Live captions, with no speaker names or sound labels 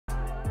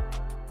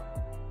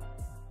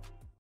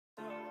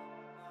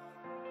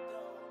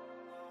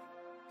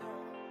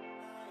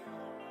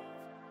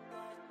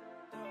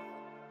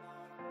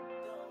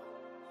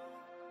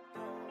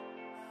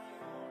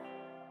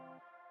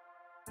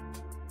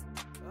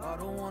I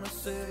don't wanna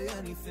say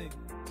anything,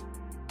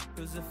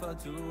 cause if I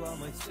do I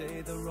might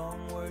say the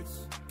wrong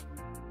words.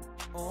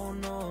 Oh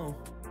no.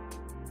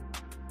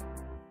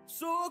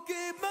 So I'll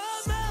keep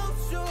my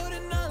mouth shut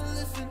and not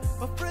listen.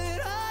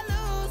 Afraid I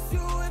lose you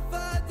if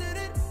I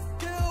didn't.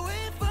 Till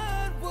we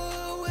find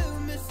what we're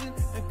missing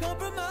and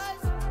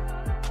compromise.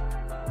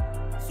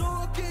 So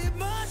I'll keep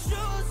my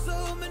shoes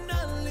on and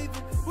not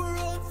leaving. We're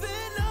on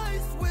thin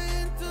ice,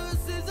 winter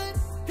season.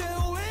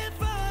 Can't wait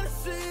for a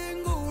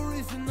single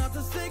reason not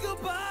to say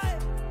goodbye.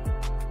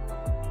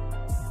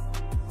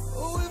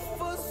 Oh,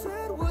 if I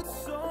said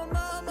what's on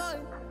my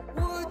mind,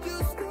 would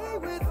you stay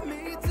with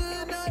me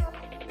tonight?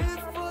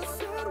 If I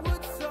said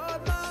what's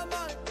on my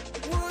mind,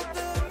 would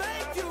that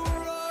make you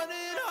run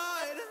and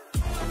hide?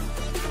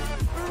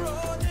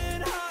 Run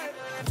and hide.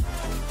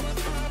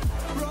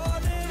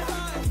 Run and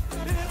hide.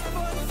 If I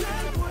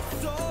said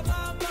what's on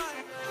my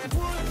mind,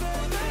 would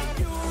that make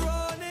you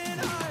run and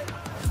hide?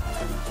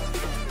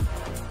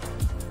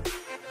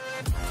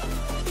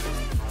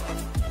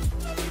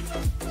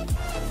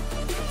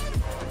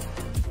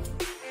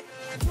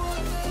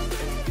 Would that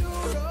make you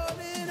run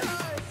and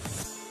hide?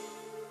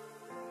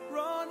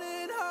 Run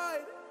and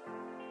hide.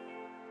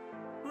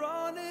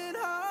 Run and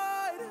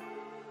hide.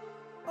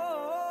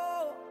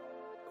 Oh,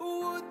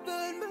 would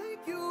that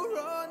make you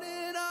run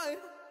and hide?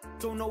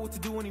 Don't know what to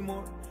do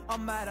anymore.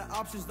 I'm out of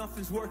options,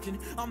 nothing's working.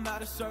 I'm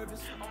out of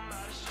service.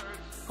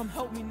 Come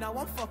help me now,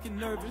 I'm fucking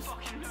nervous.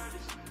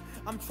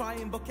 I'm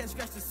trying but can't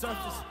scratch the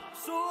surface.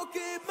 So I'll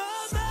keep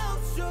my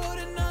mouth shut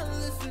and not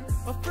listen.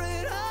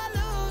 Afraid I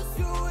lose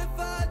you if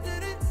I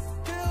didn't.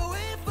 Till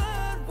we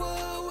find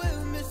what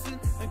we're missing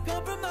and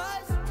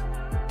compromise.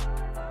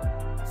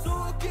 So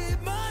I'll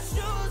keep my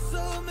shoes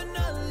on and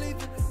not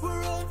leaving.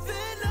 We're on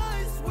thin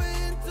ice,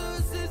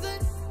 winter season.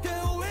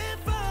 Can't wait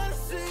for a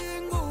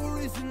single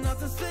reason not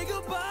to say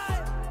goodbye.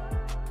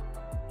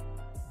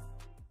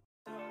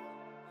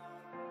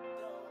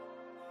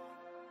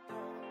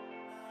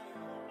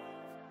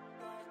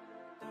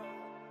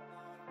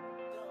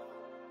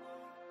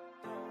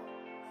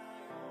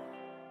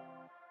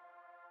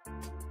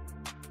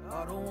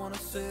 I don't wanna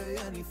say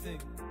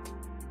anything,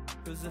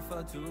 cause if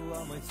I do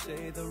I might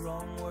say the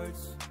wrong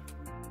words.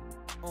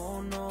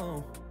 Oh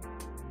no.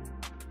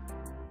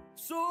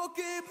 So I'll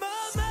keep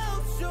my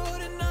mouth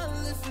shut and not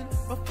listen.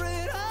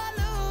 Afraid I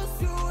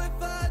lose you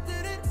if I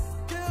didn't.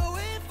 Till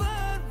we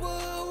find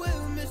what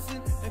we're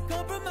missing and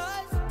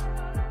compromise.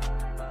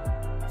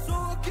 So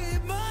I'll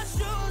keep my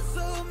shoes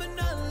on and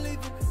not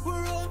leaving.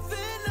 We're on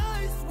thin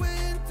ice,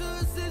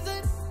 winter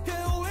season.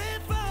 Can't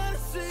wait for a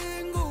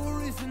single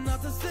reason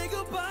not to say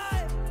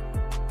goodbye.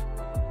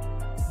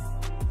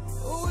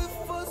 Oh,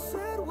 if I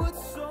said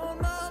what's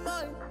on my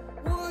mind,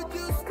 would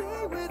you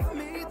stay with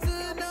me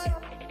tonight?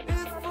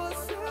 If I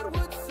said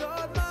what's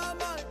on my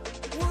mind,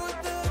 would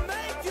that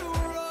make you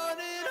run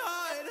and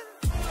hide?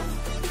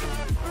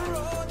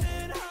 Run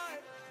and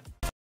hide.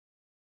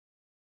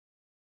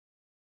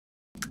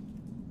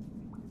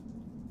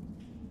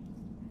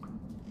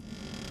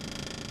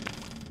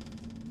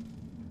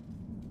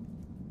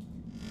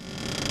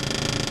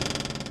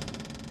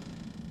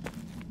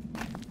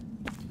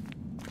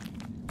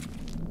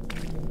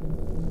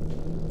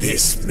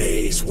 This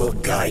maze will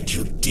guide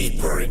you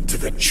deeper into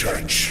the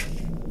church,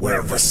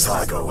 where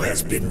Vasago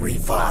has been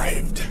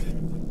revived.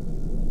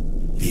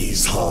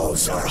 These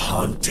halls are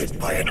haunted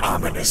by an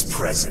ominous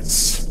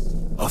presence,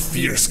 a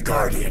fierce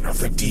guardian of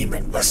the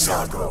demon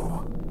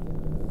Vasago.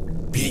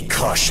 Be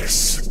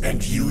cautious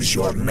and use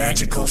your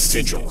magical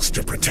sigils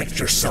to protect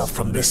yourself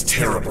from this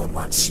terrible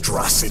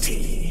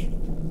monstrosity.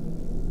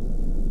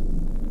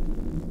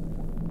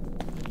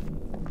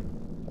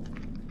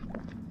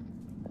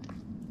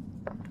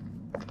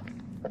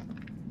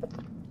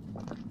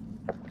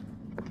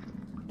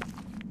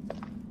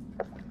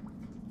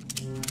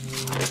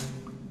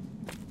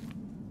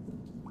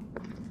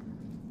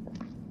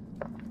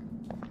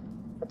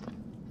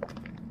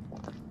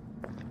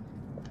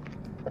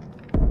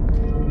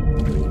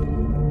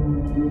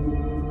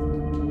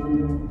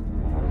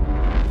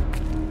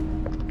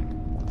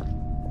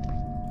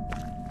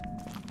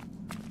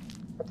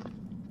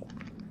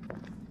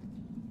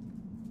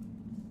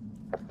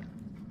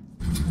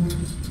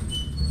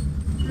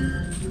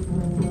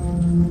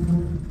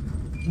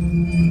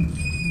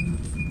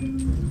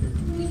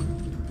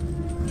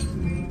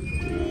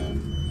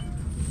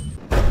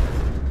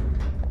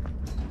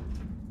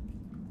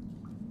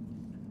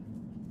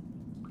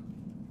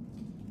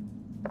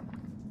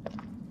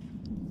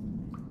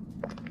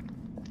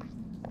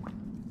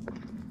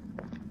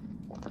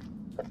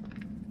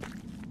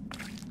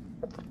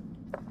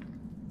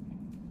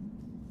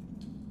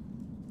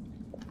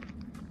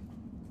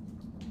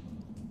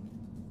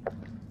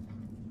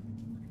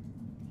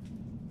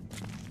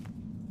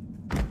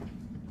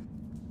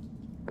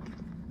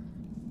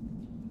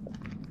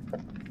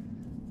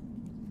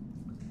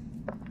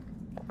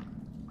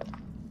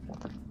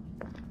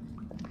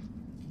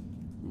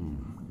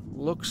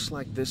 Looks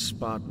like this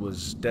spot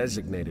was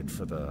designated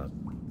for the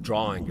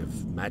drawing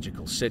of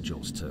magical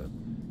sigils to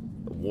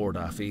ward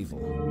off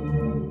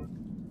evil.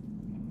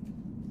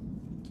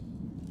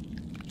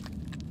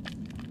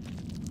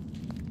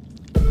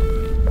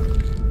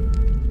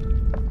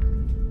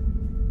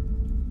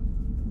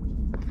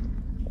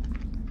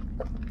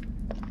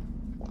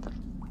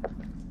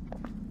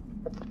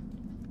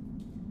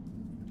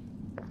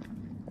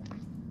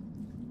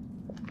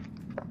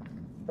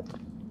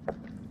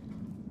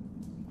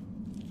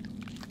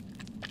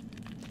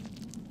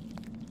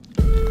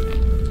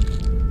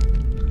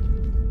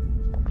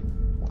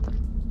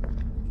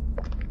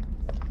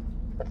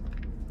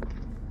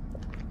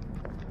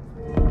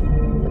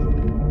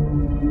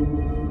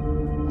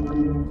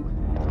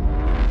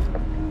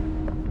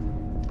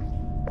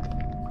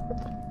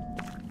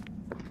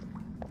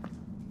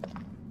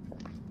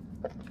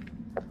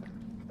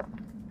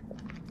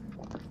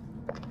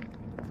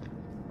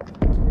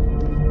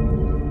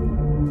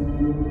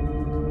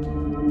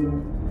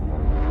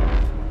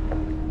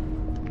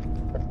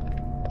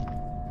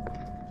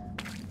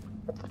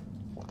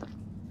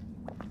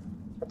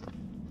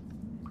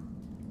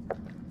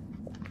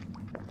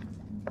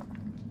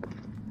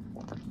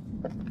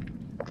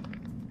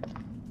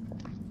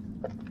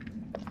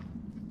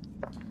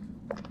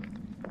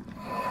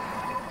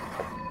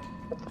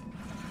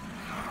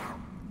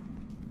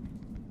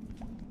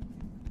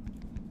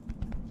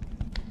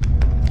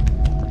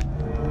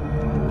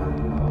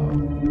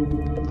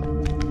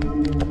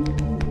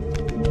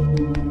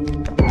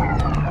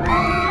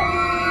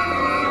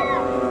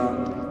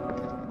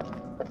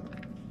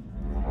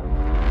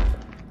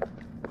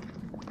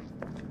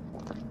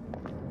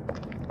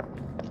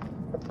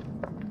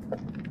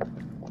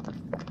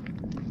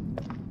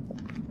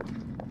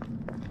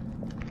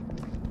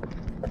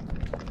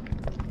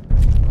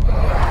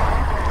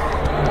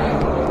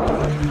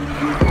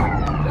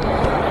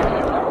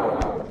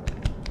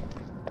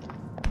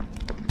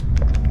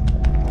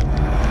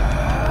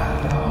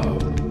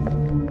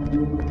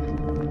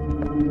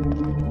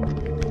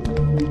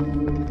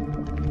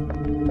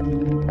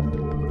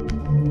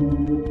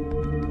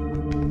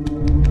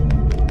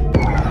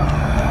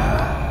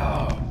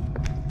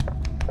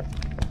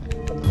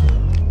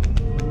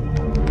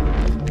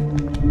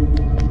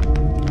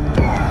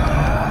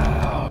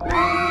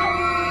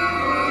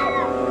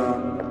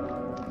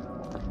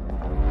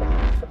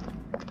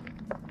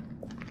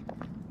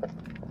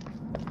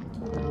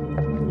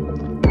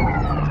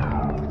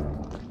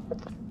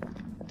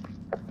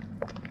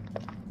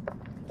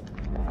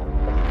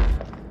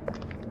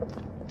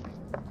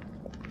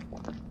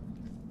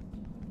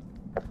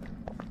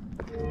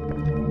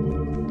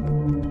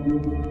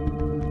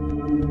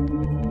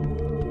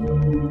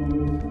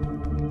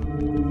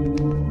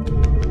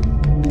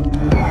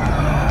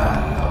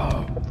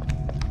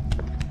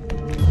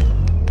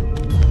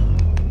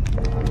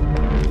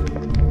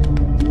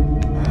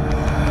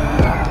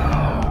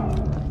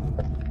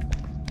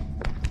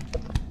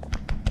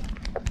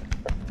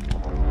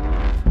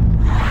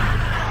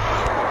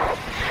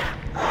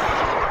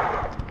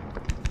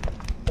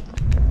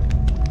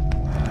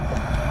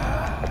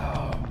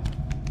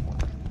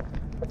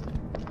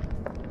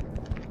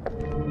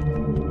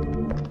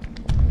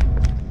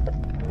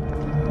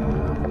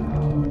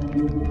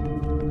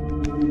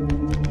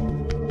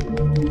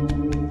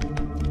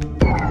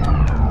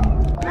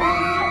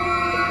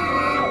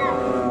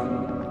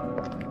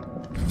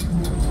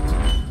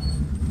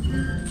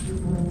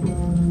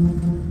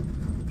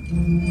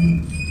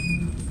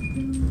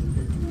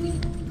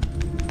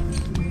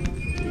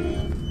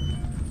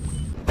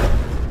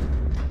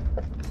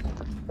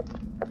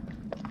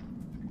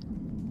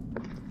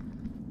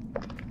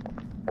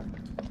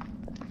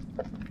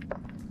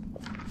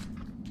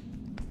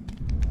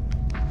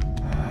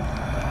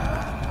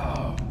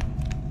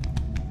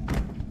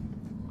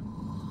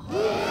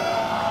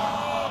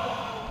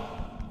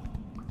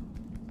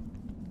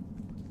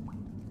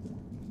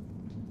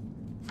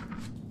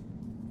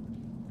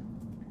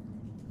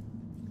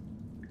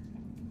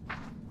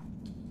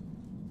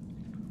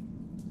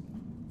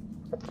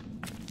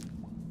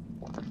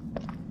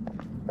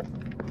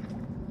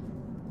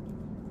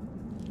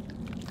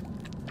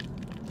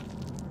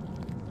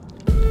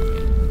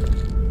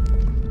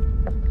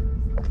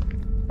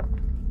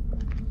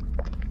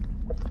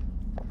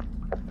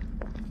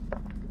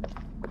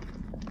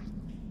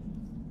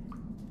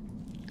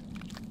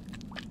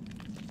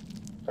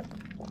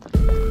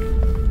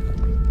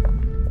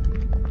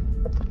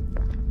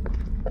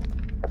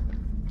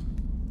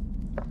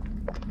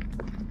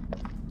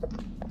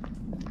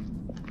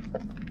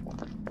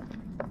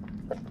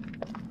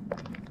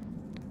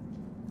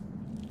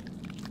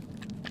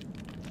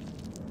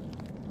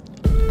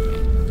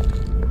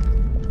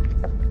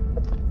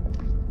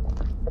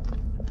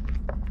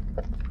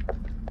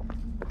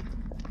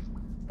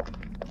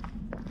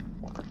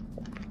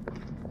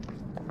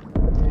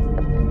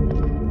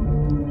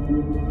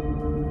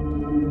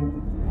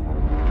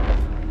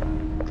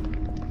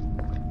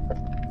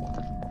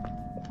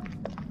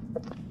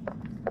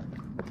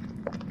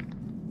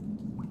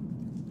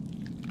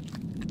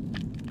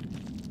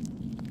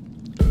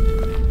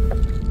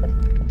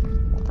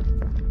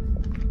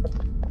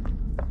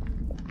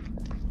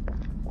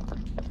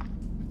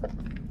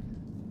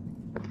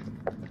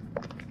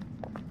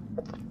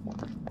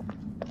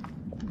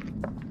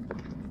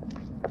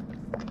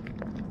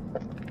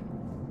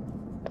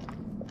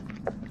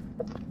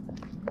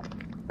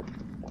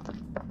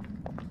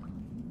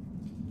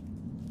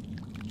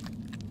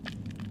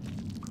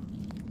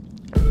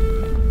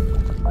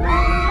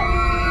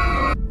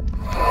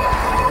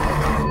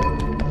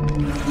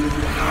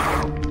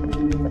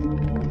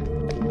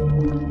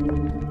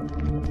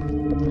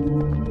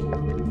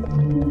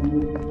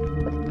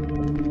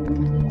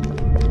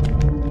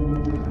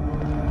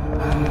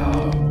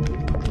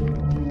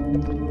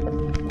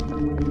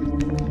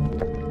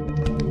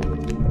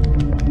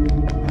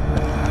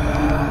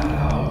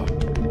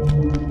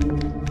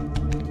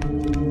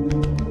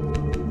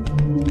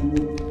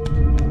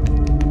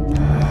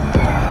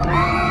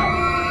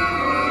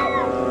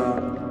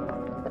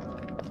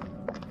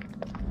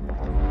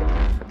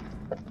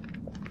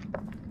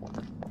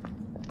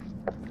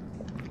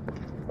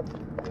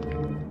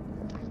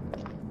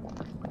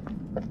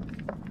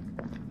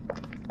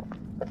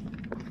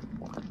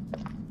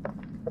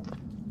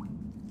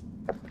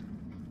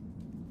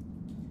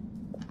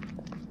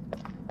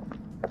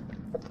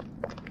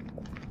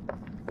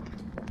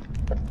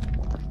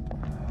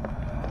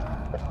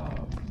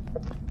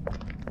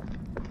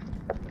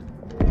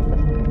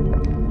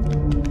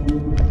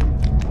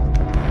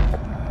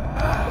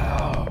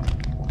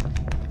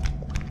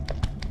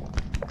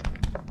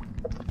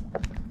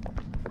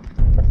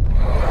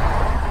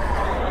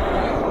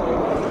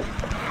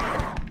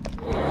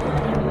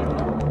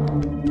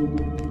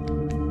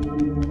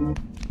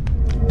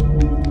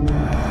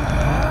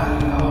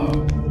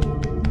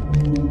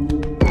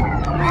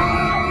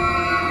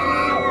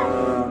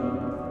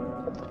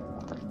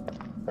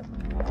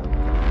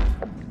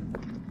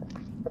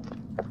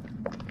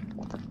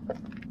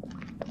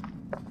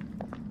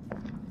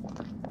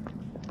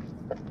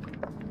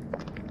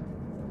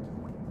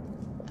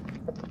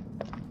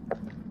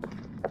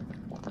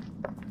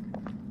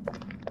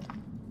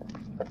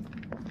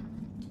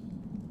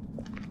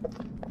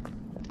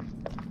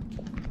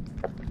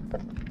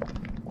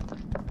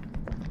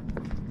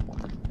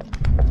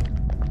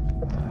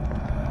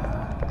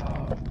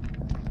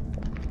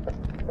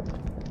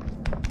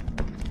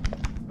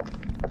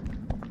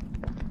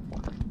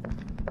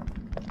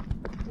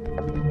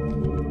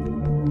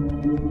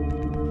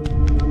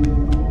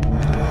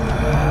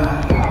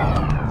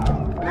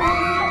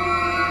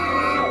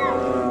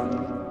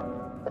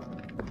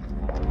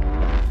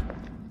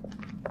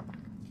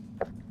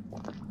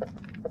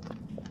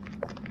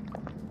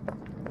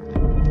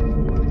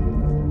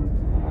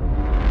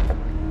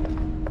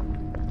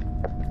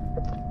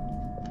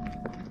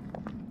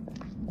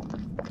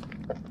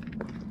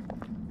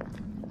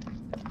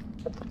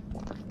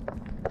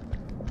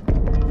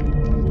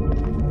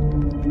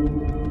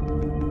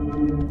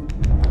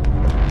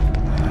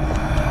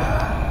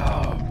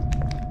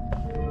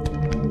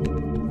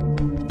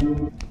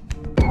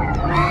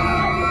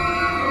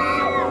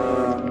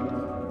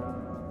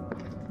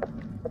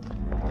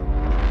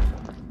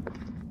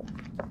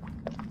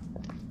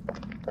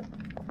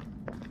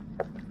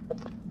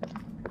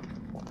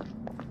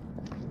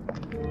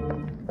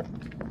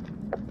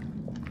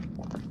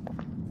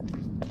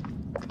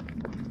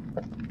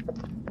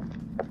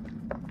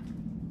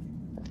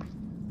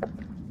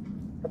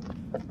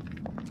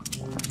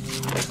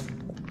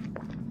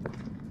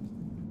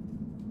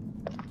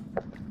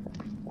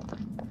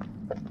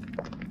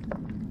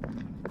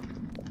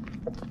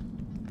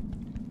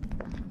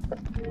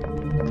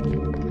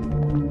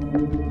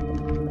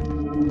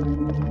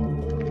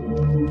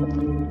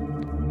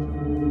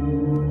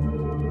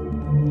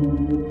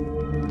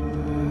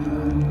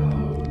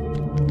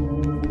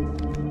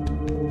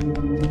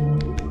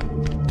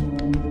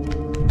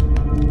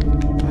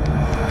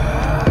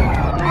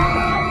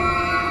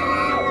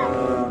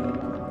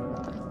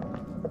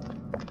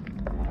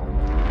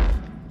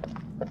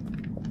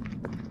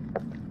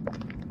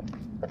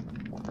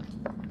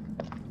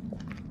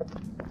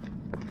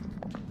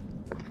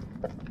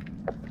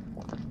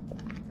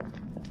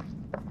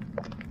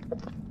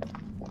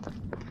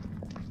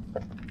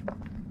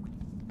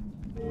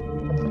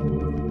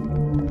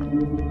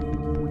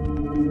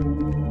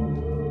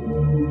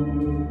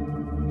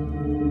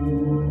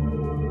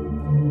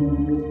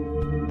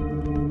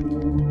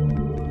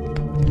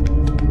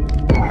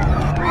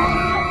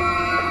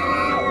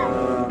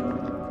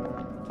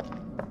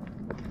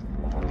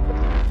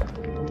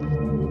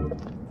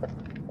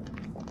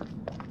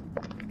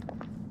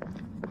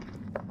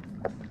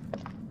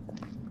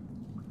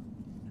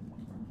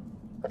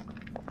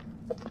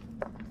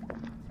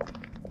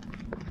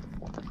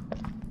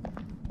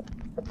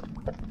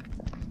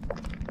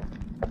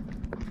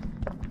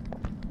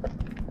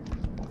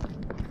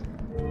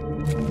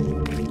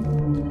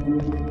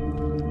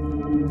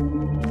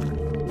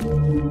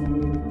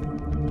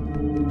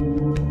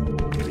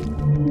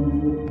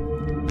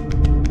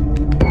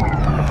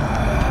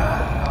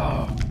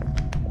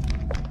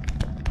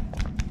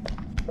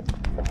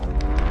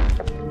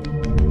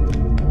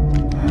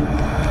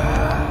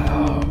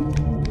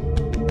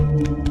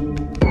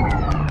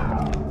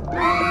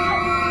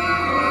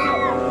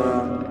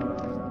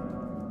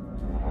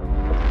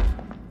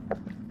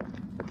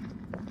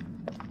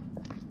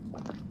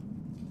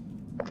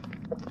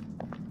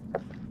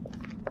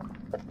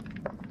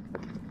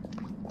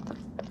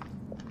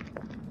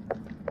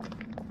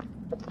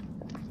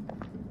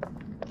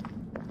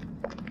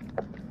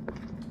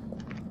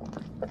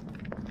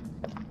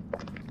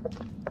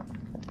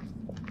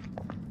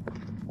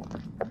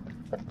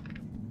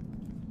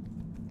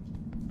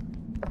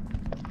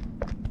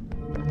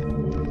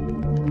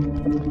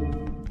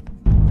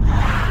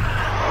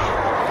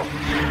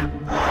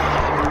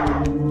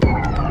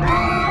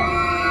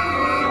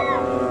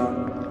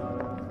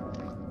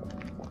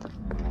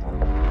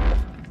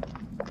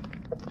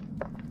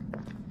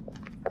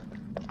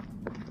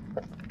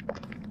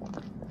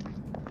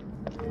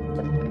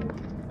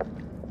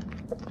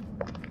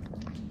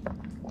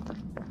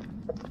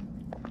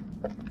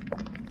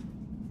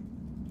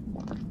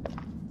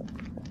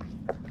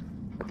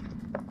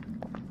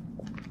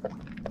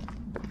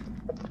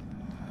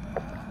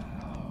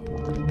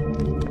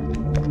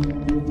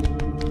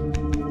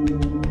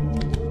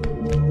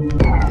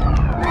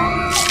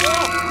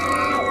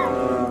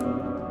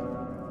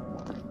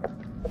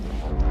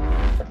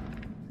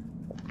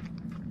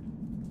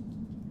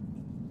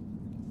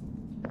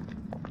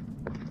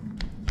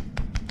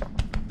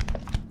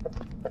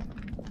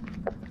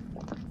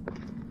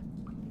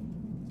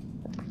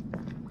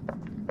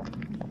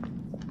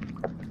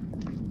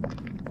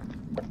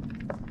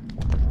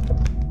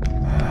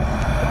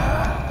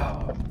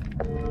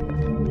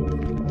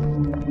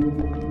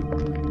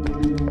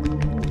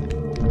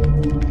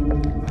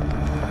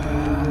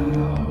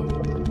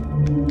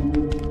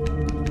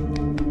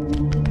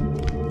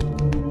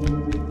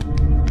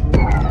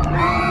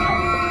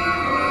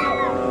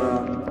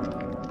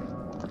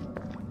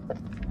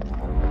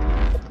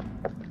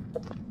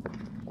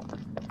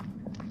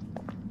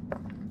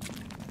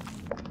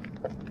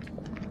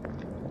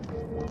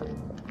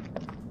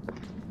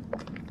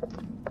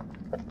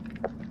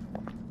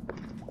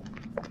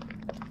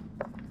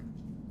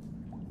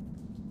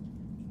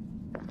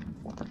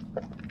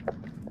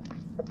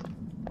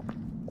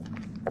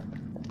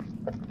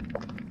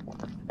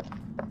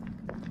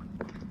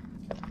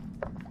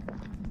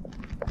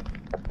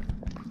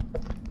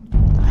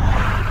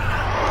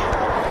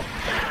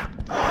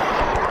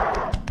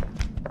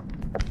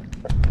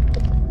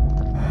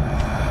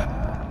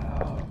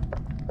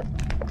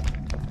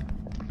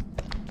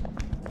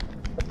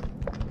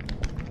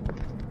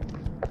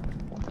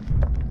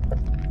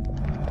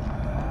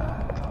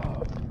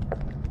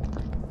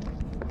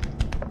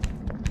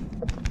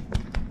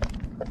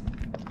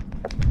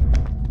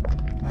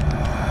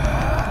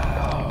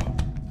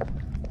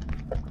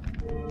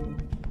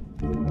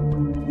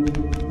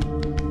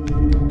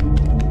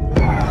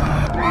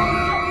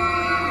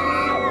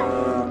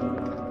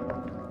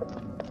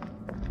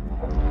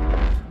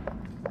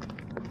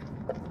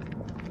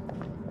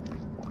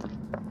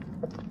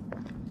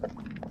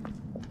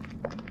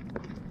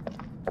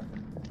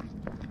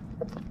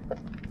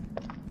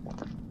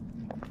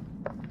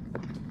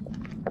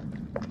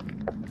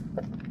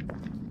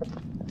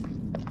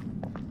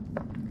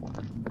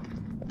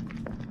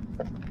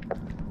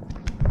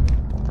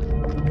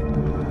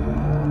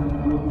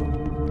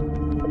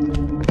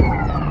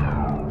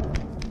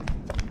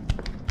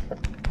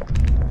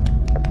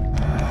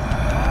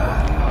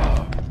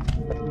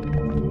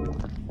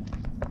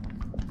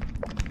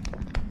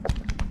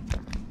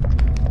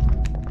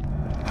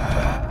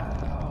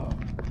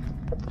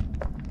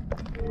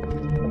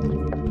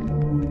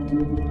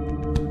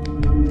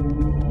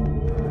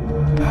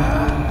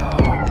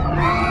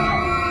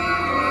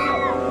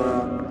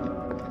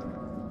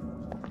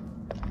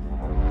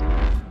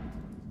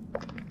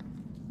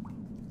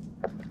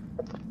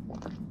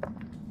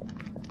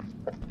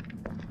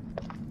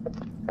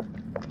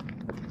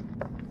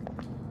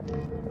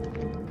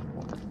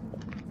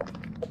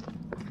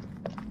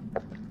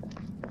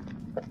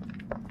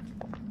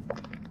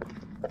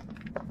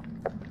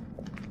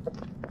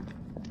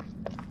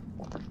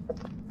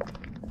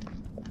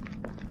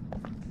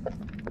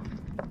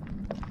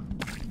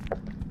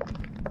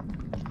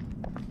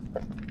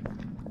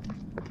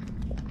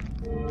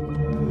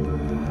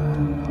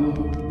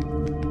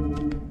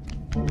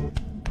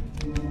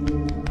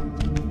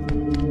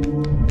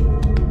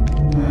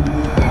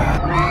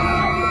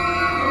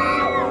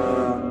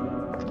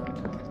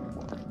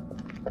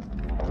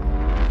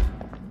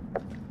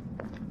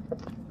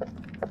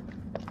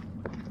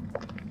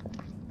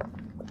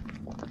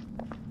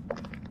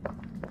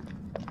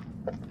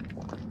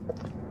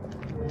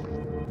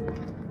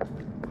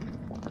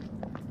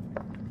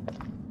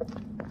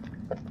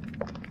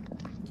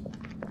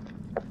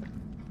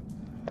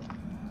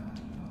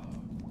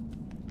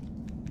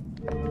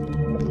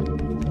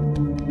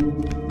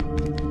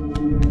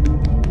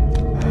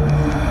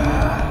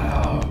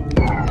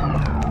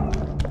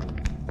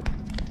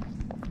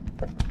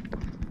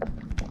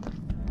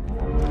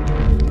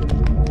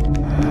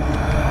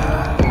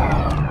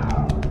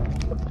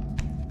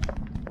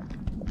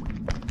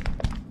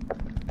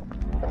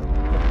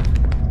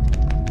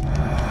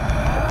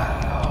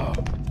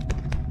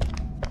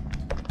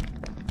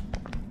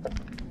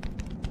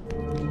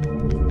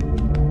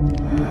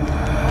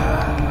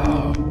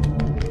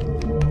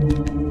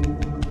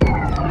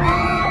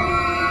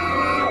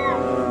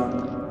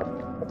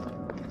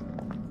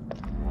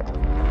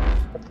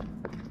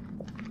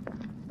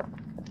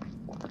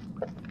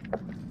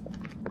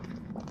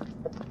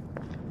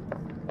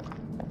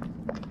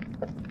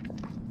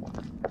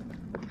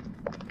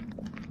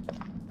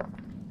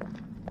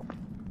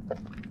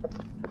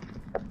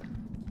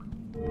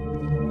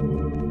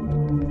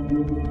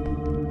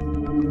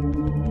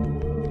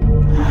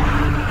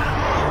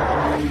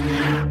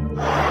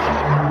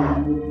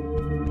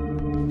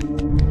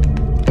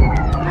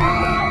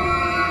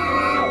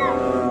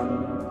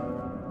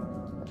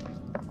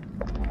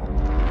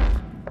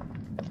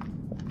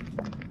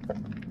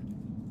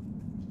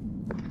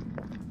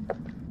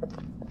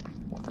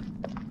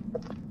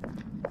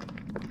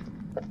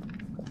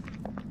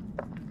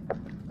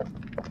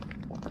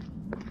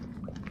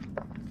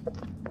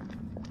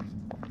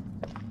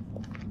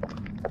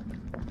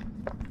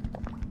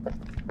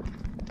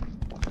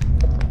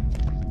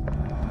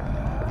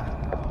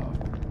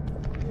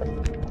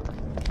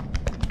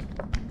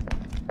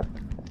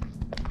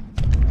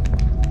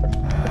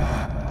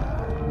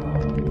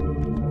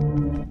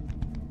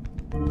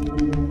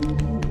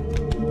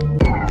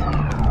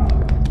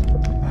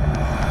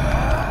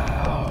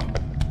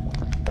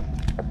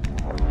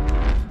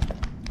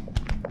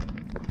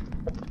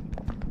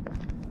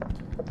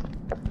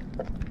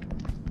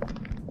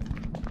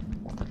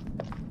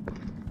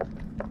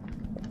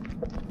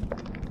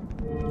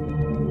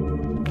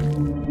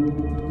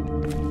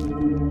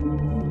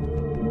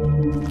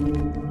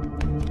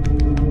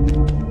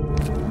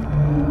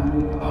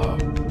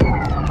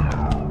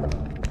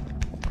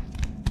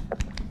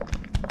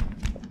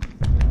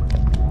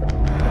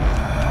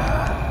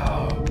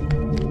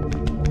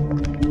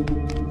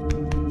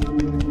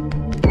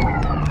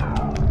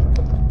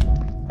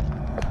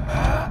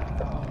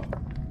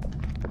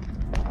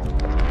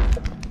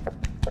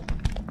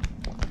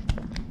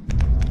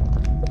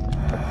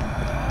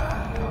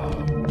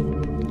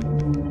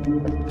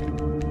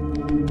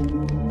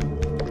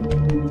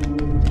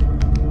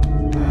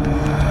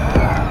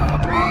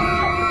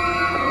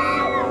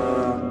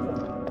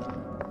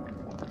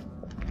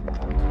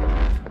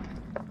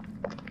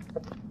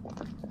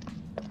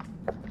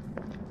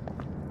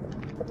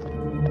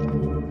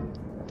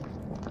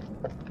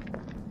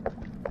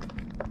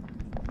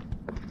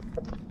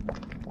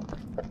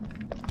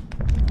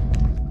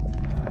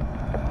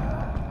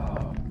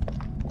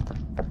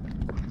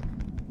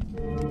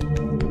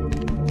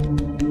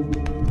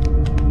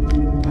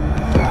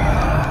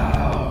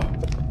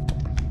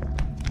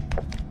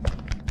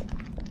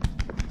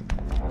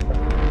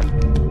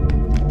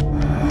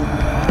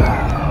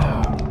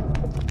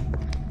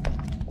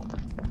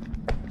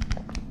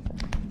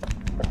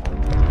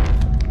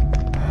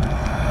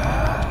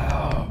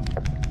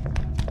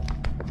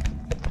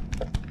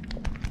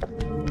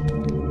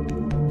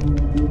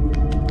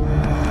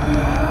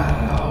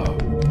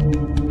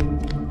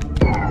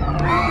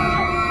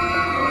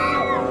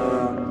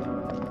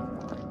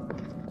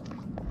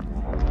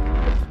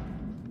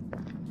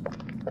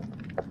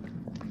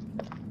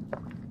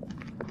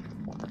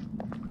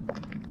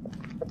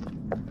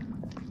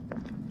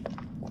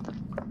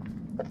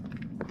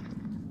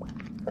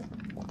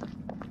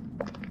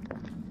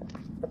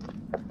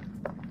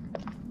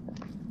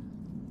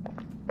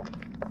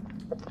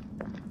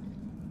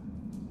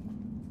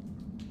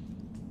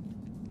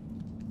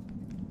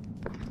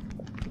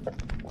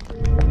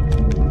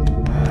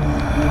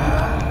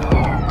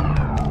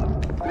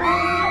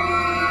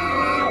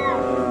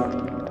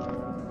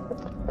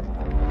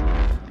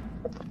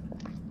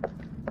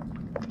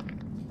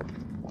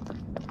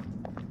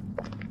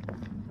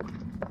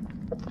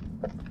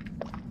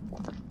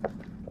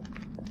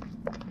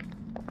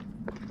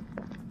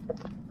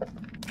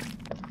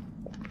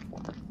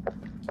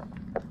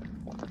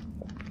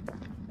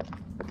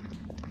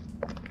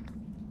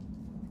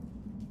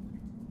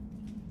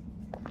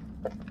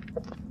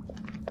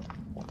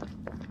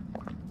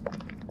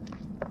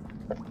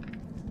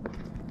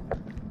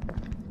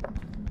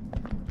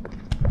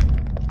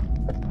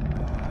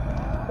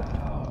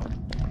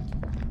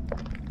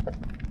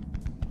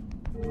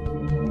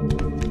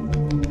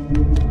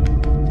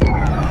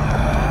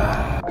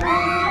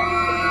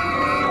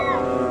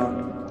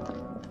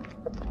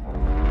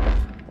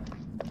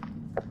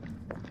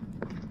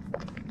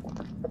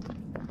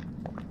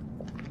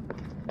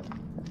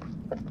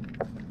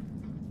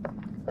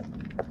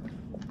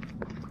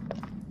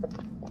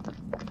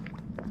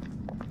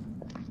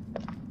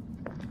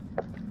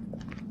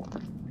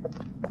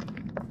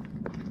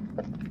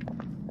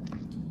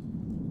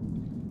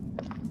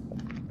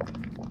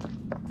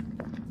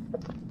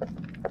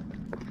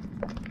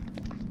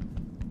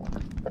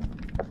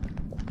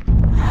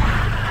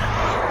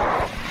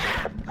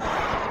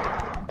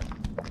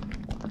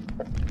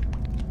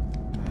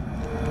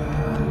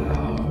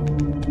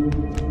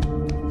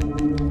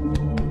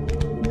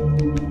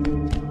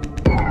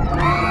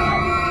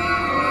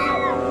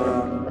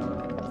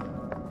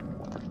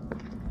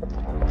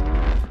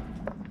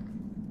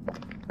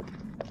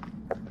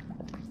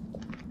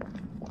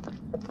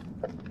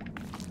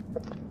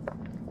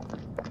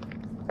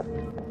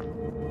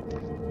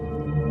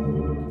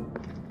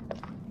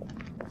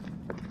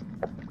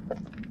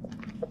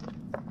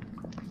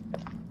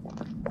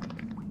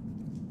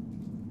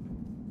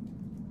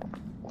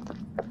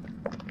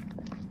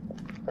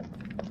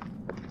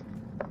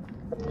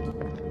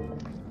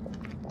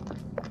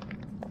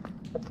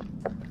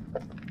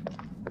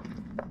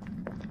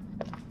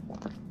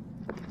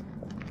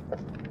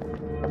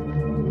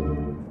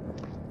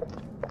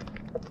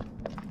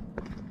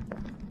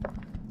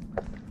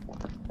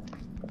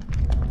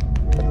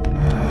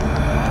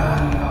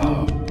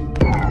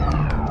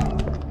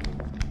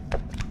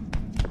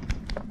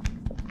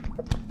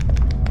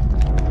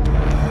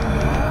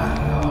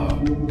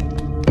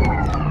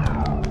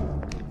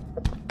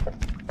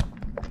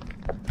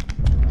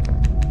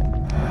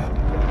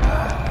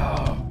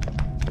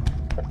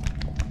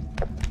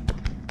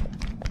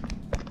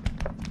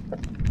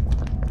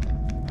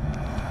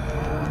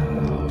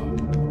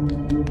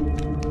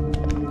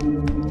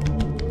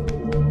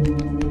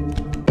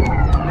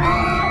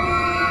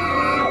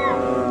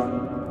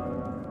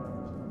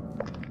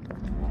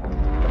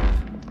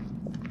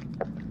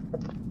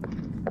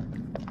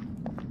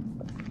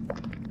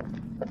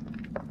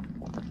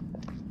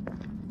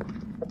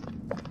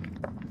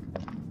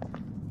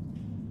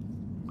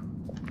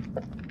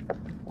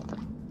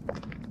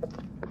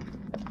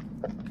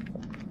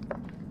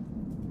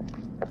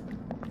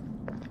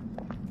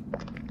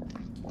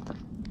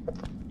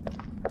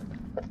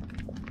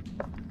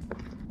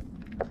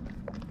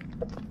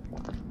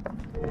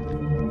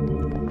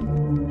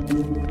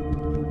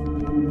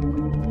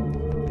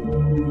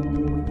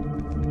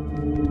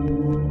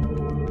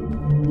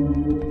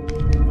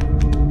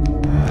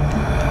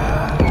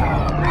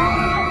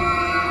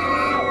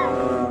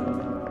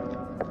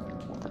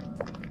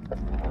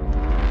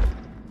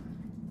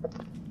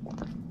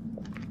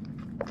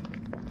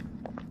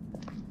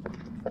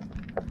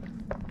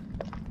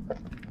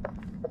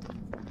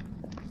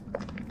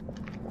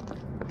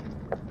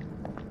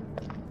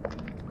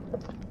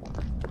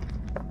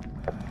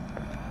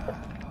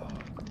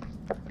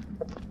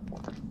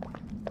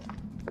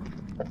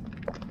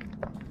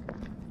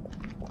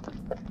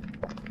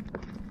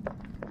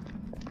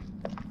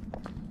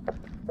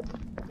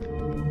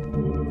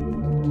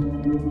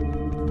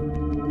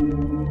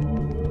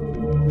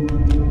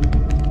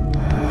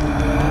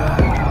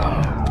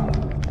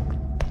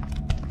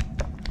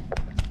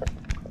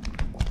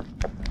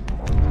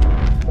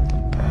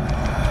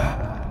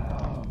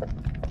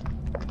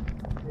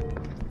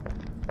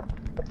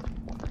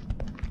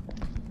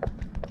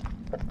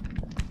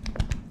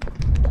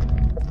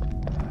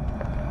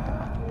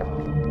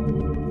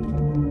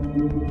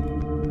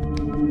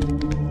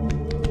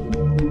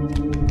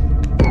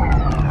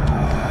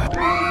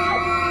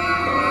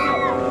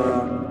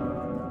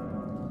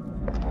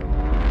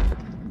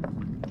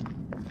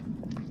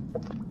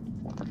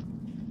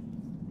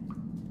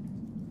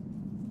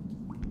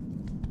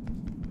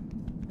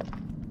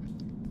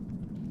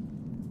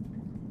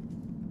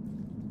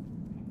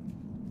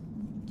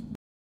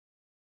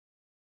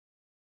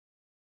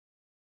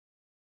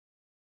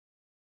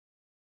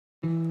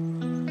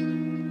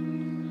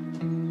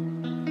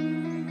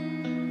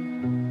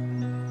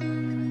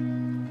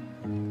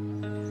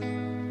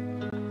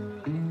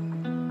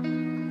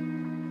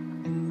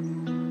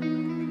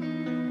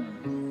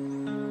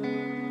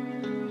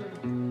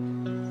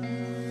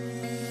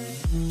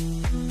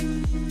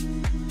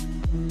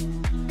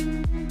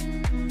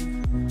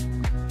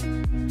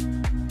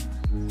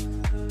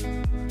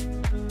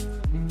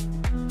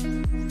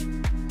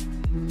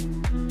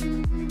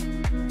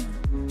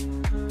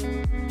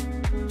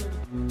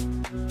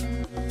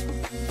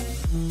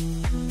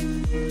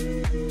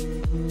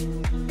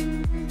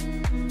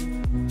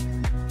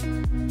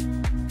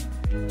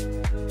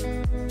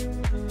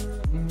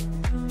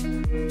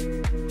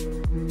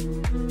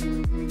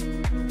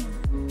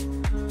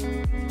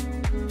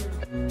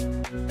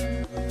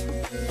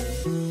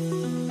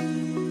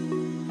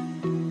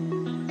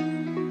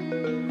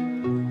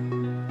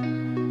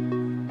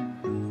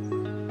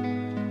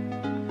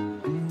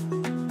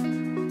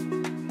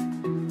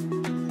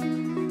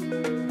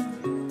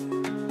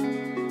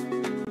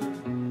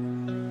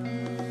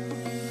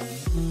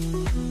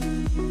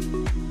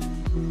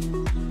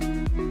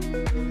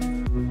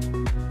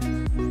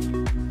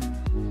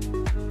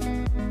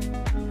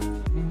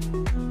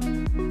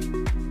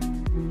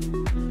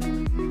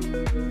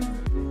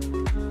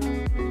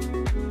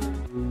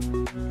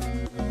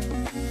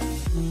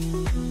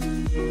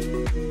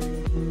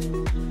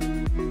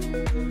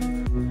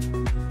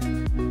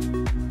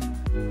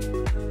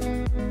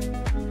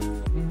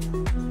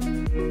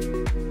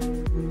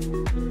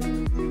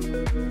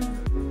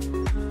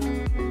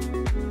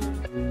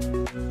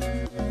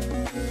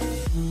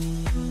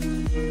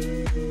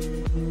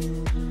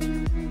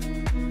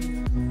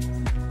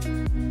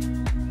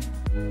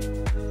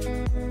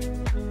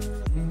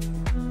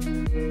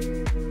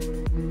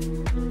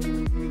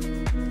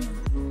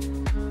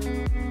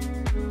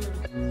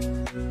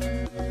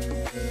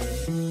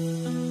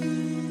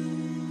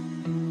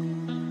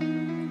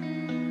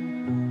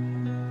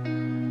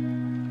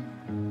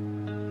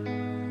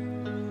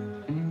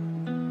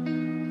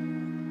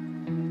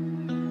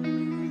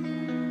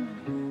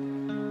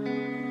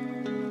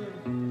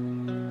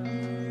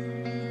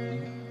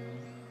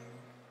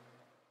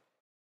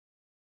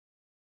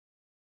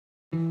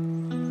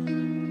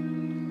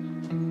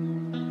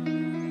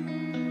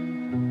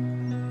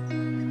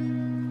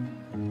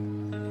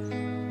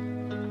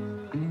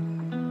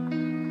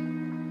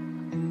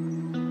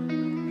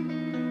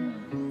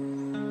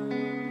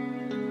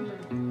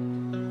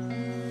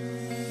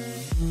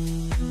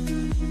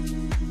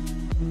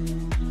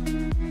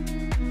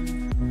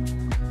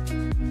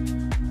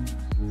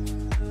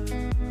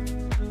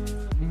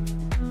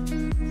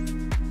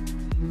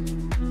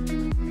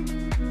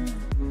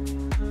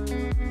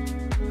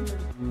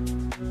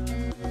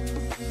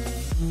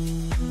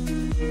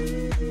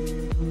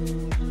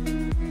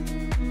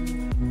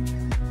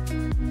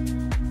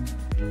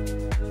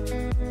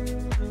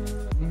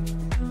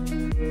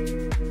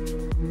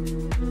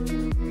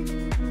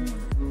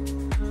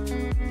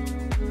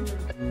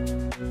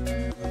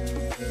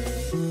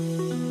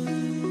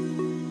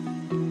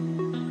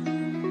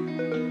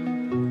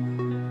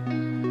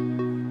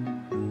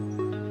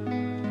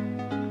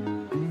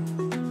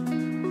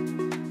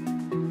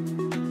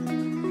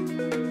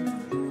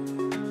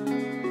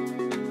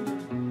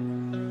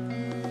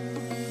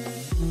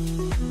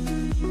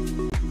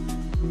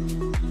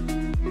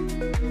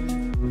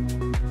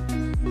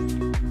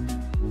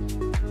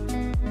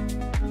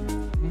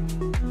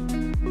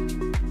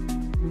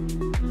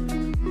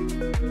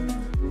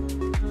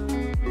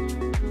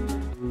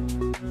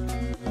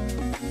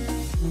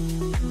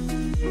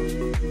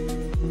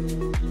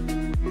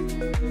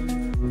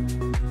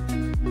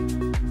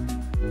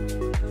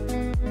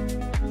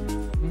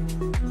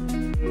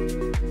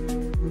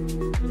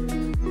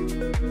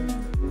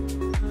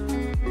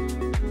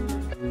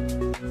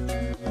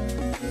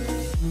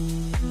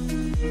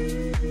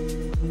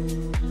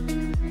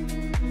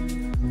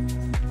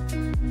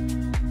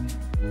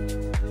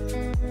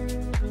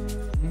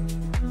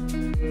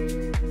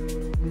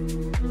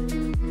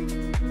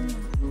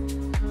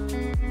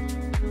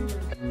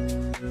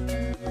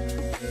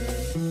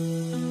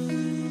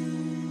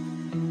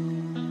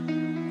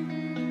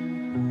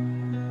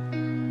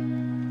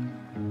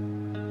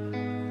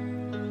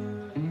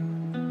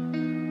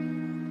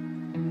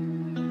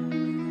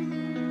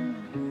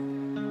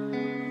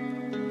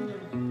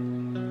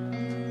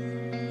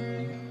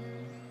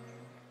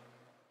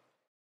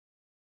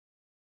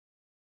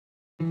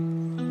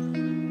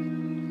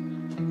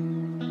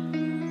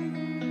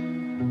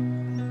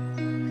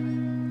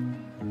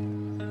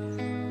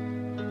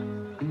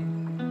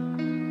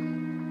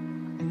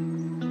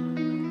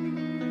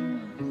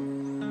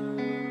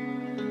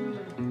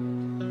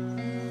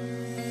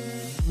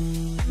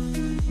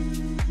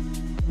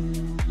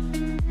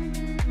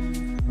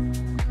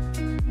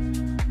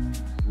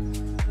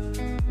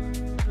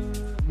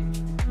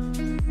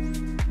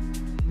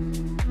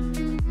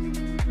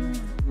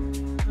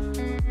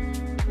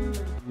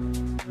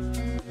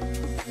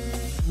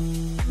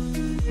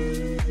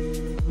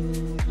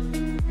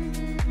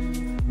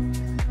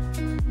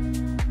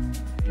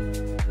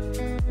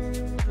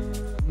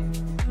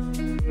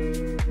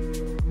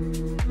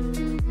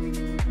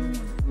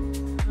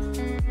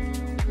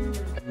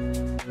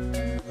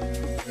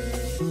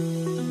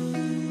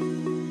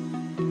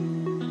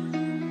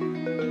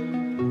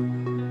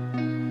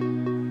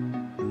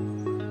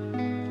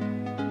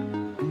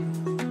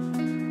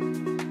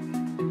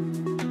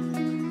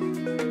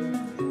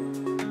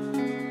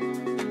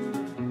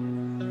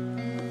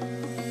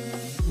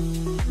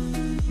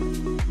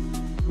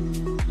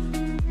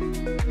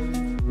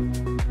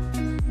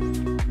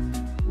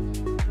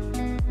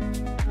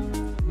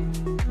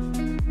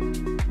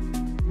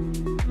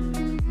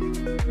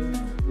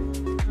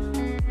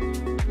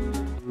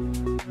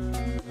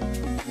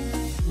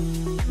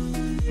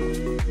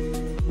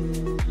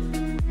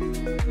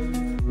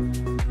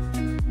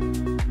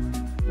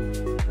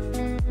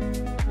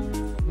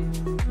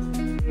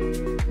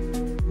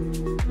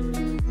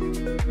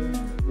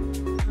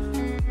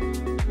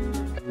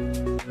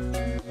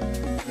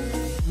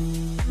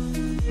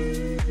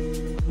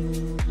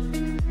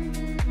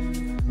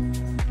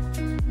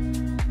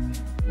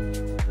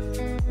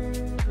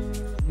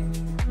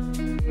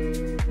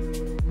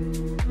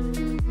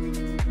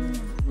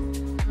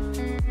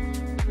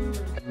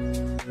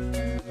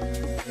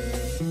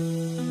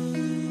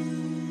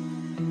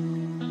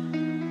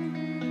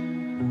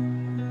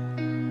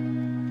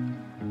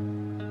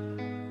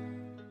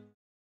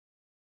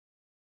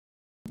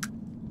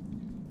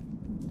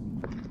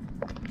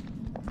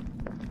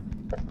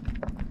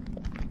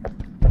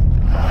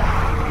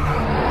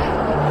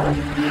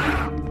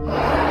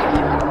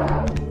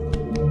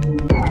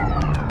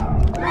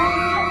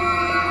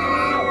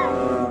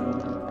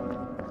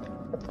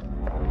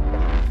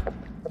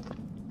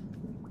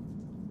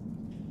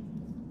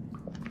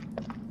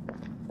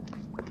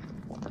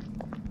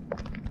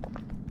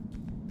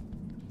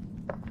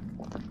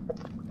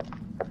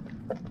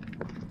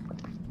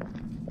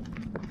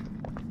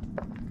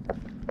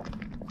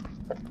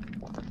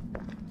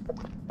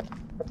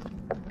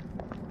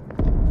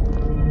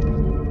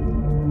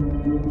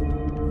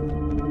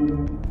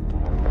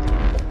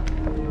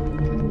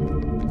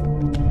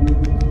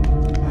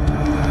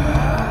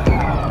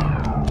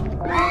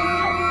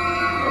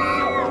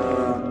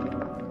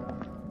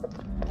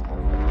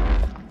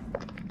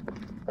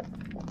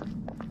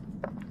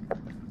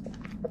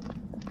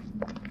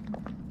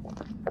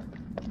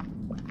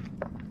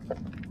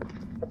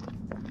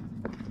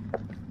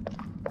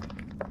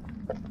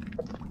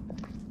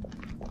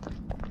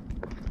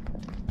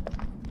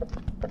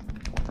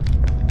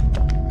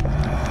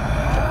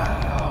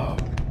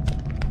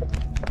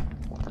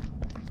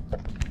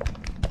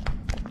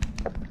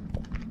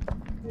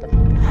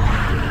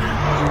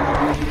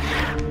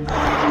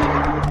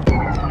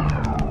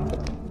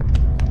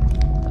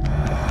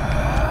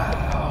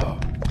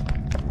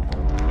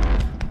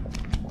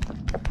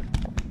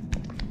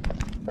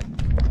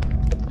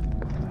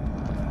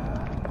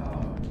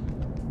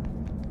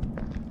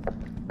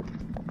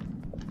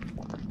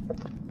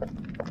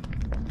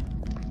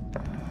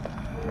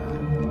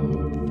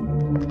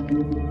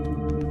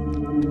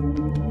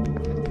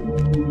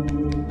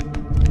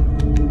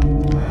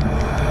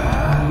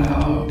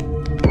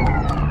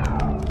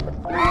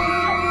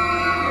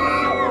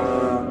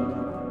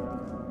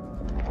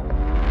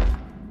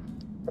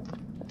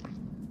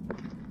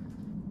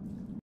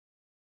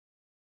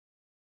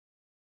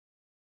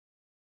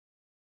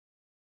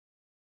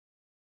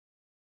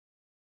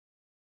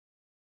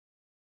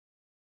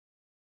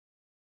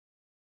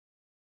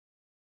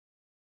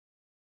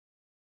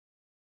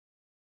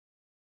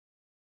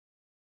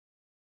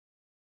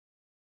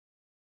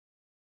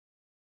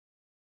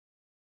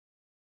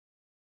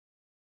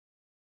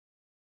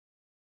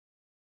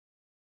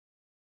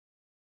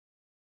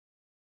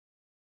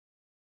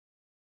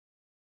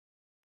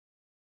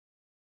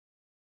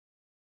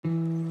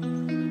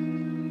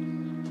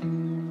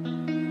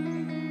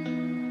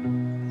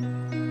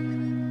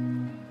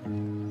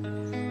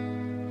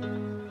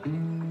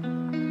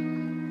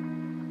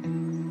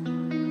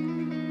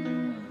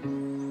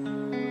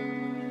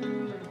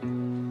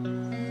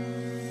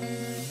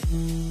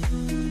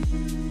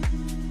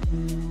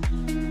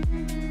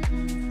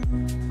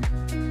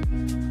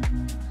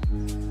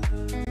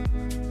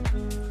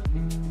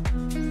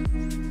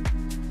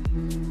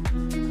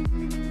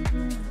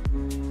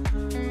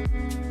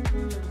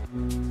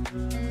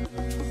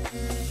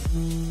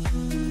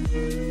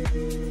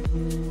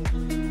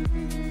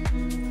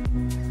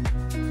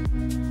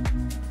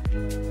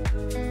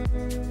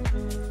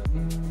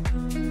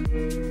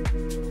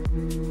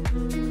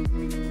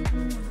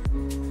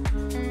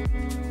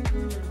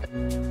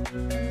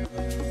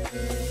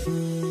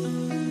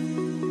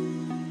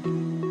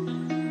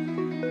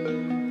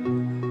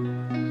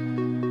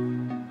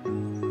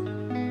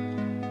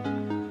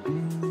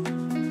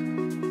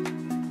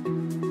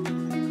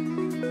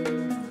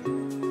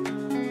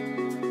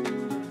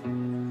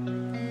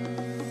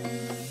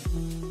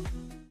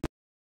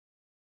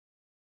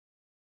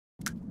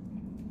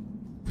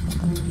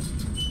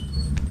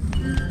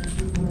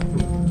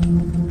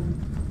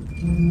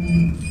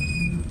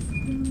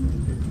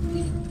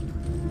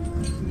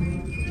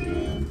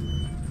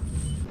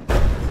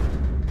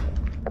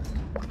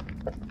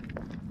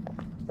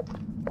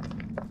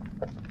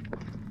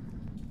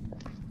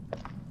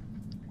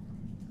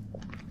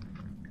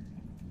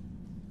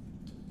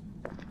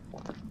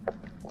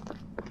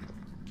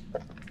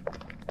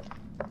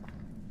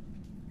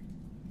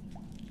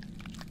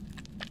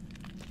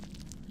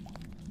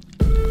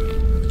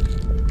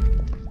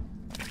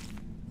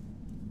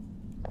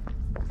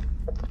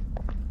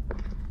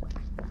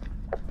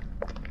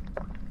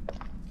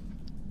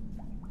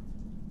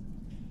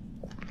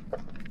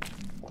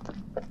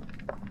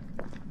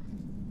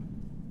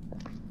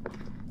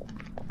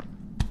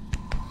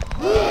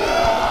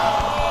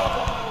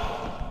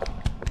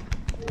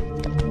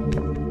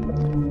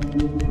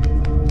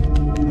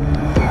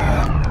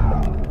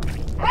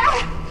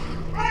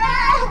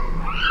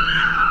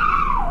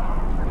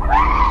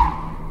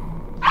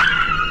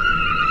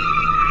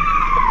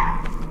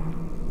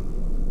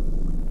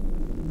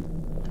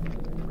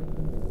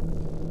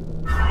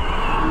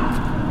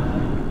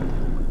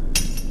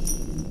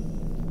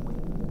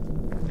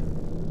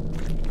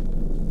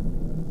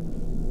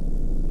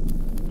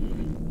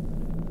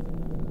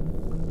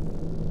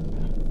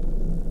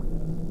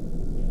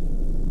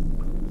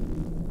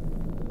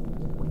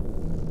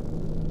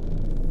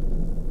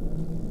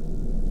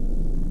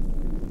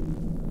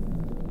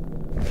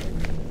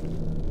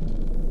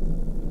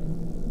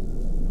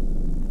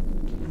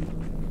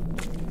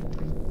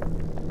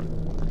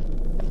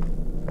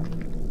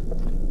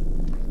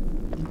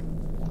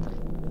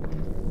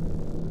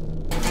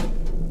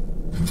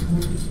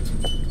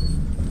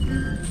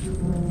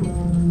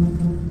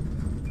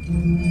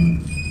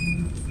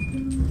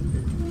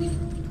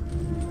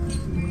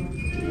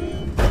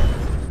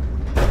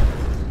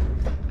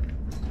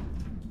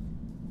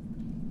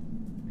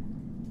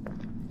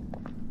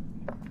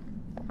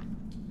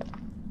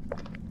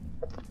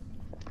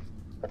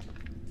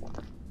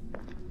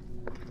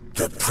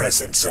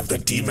 presence of the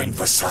demon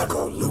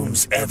Vasago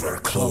looms ever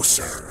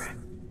closer.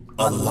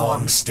 A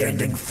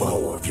long-standing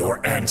foe of your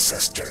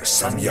ancestor,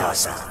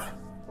 Samyaza.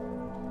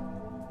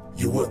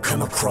 You will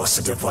come across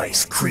a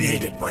device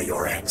created by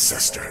your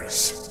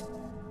ancestors.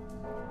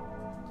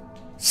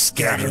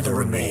 Scatter the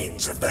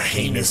remains of the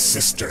heinous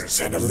sisters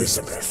and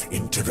Elizabeth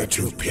into the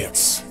two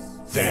pits.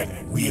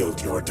 Then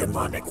wield your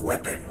demonic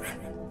weapon.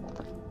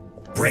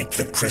 Break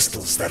the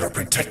crystals that are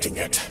protecting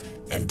it,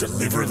 and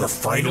deliver the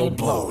final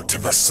blow to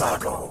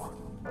Vasago.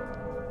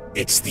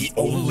 It's the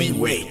only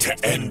way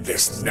to end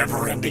this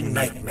never-ending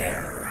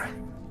nightmare.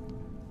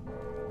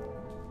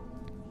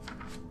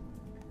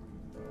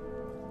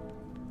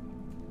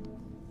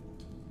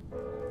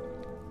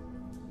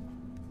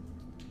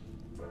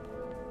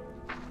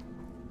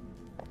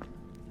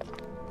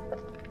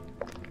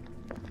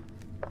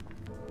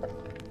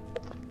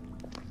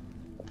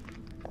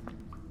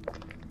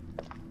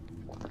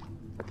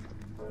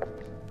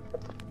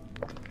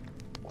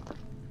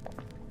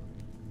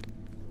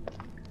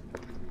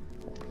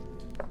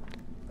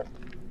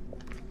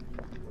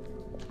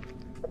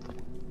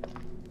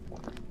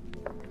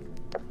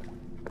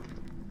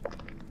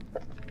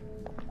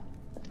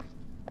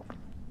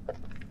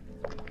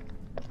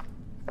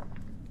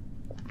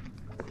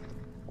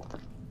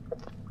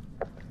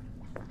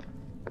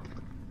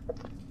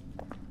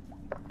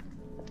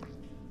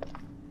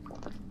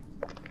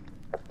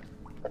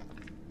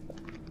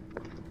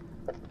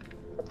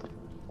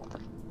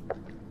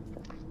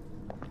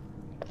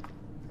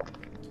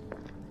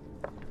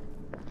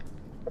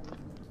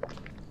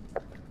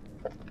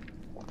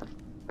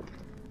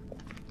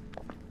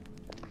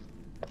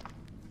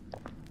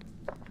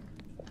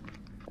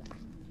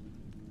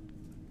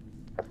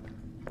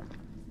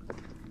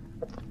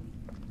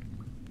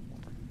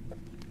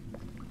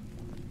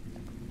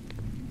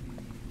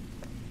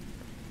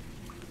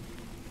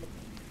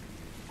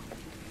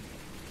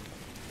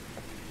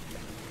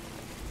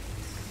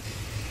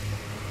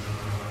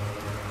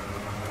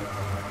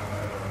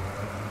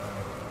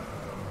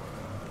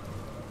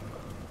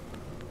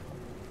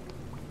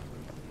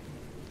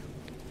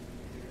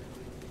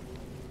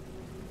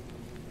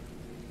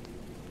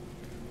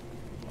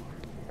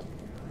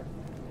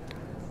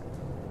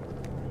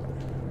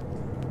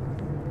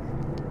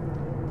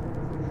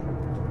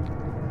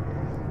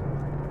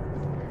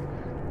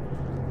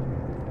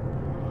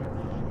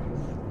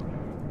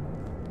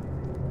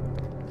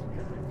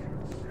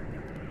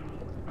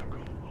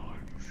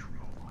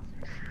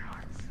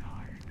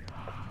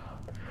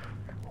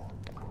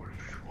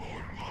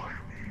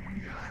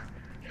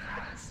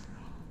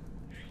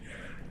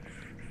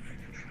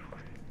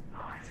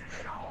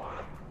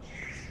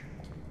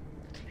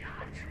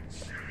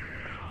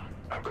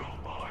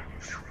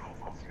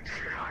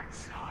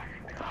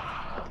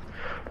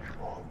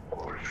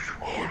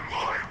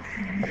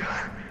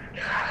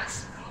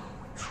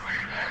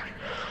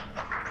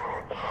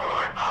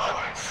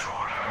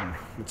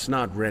 It's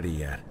not ready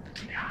yet.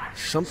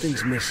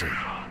 Something's missing.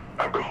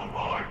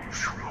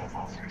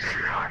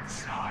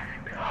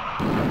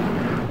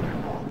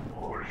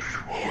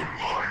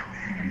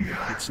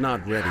 It's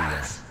not ready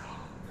yet.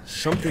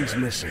 Something's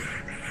missing.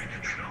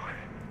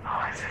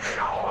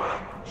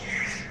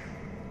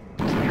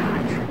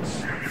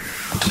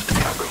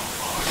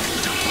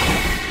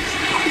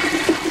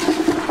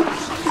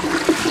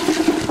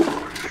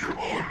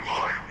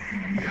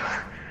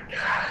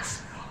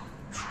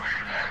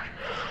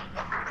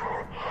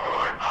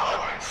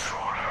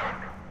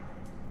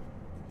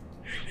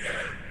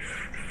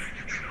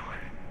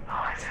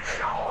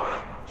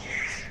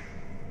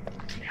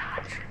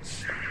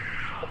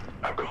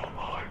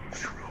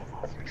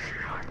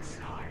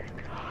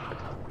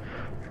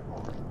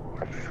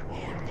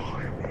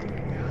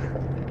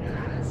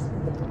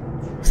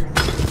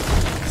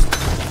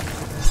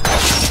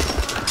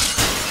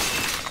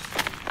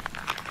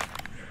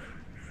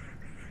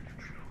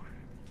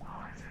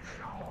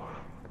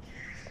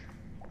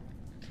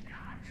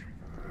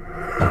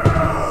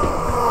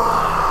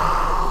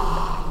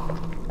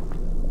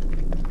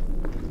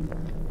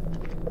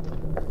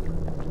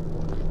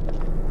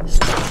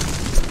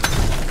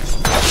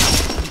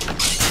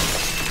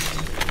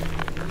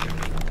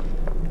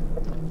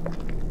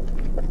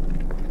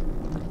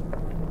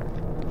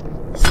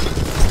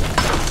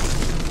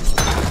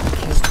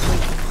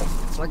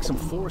 Like some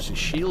force is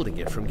shielding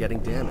it from getting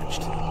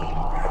damaged.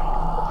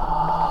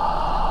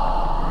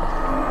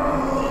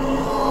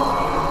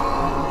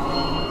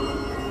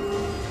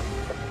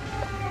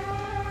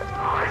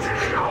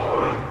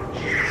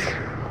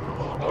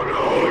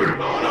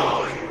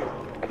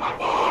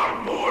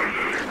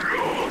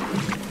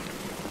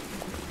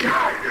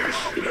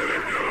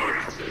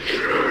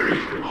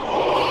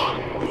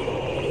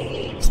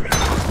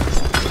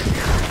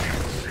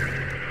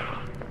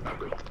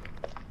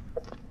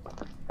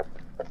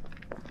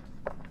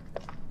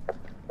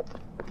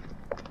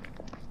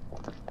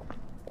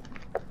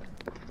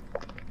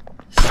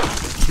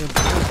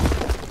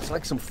 It's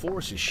like some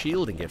force is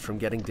shielding it from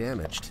getting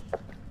damaged.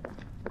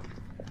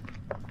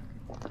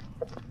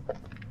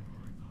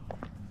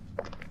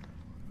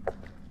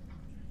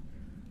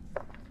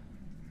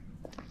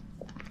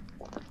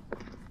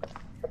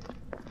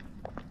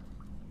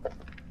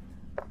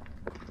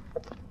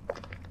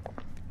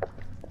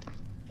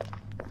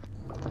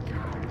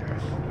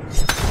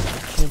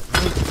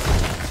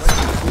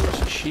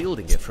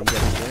 shielding it from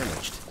getting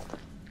damaged.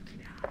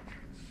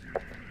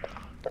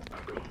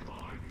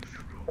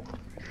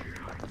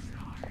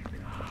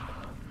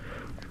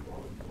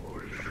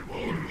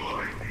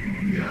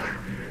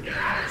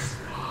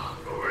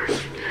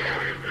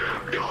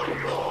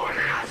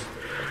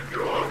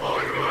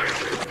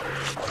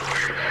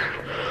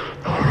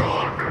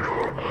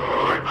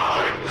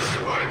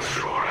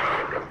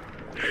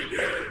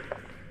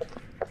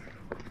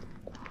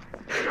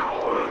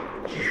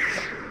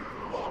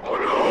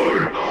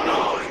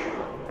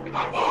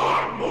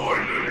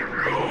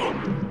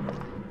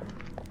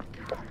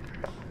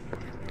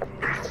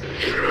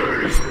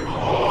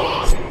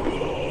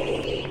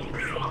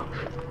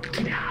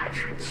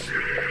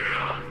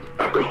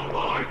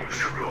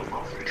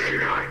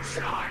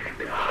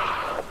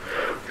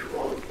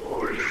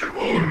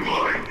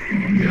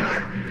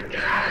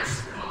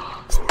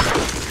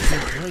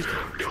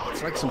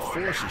 It's like some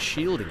force is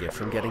shielding it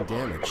from getting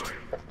damaged.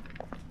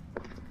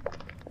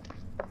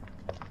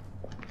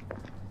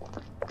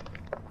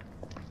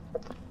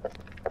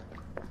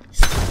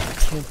 I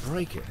can't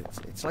break it.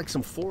 It's like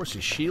some force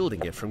is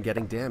shielding it from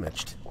getting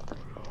damaged.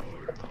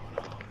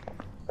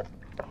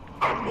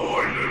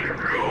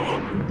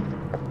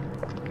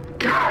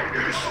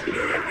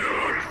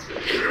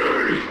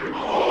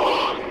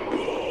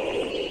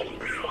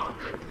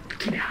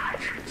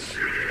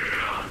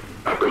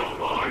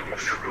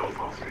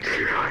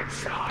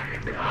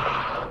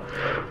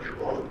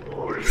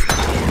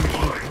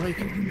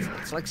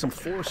 It's like some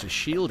force is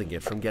shielding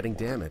it from getting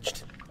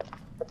damaged.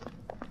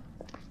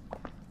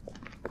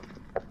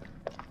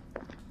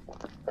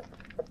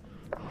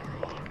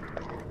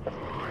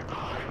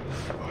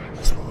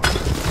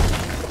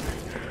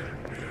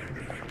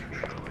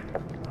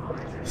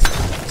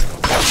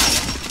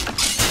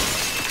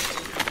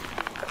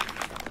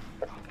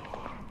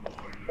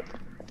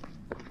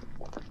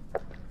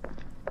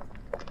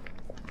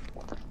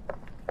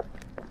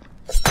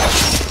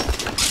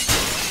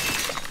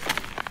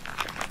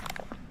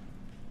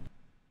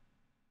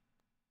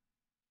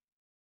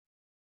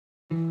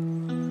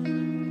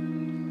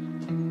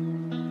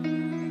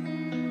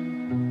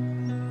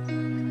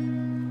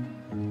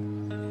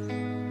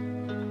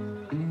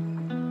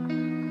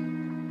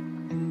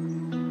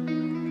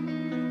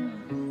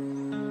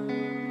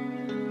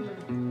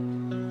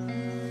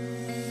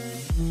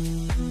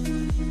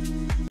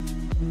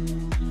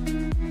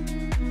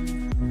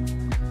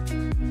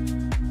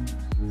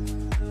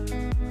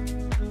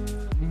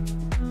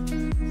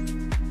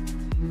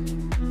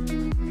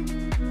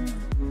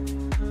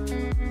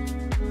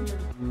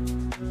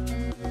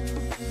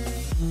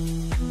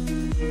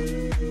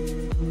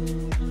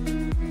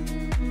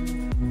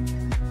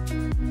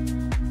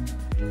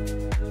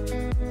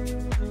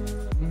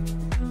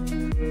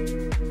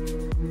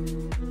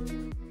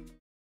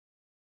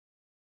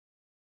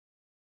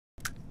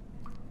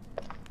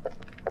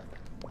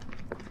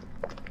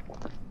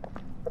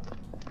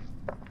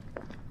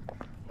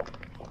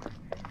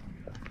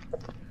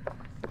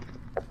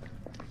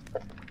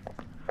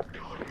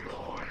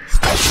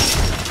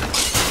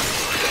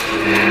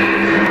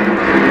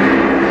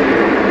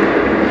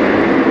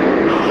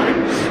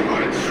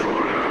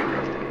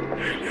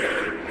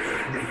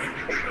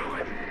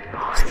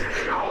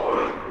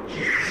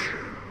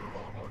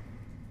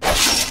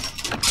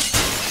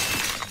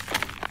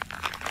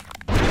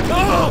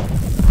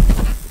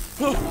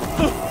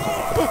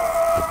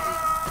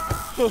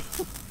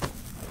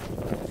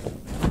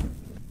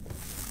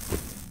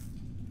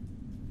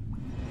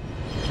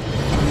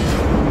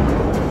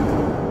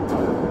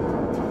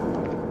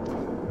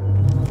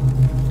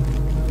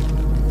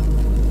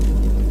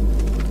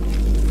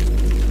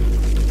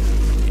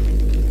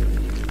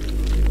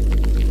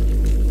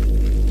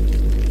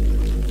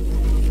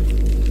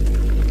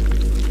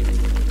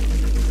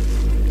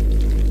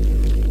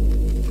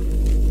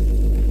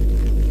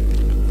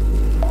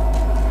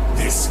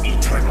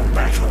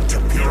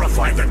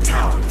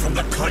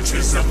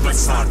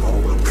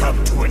 Will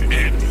come to an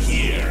end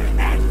here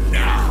and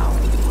now.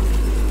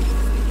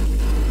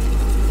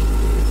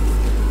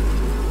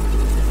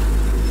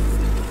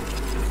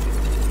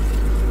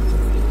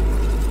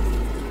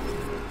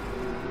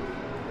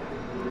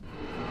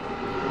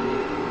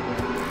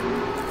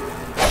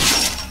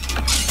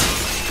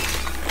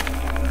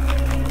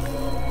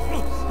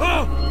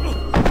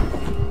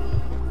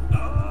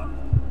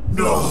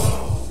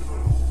 No!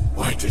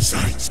 My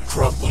designs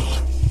crumble.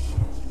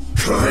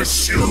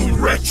 Curse you,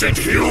 wretched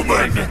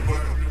human!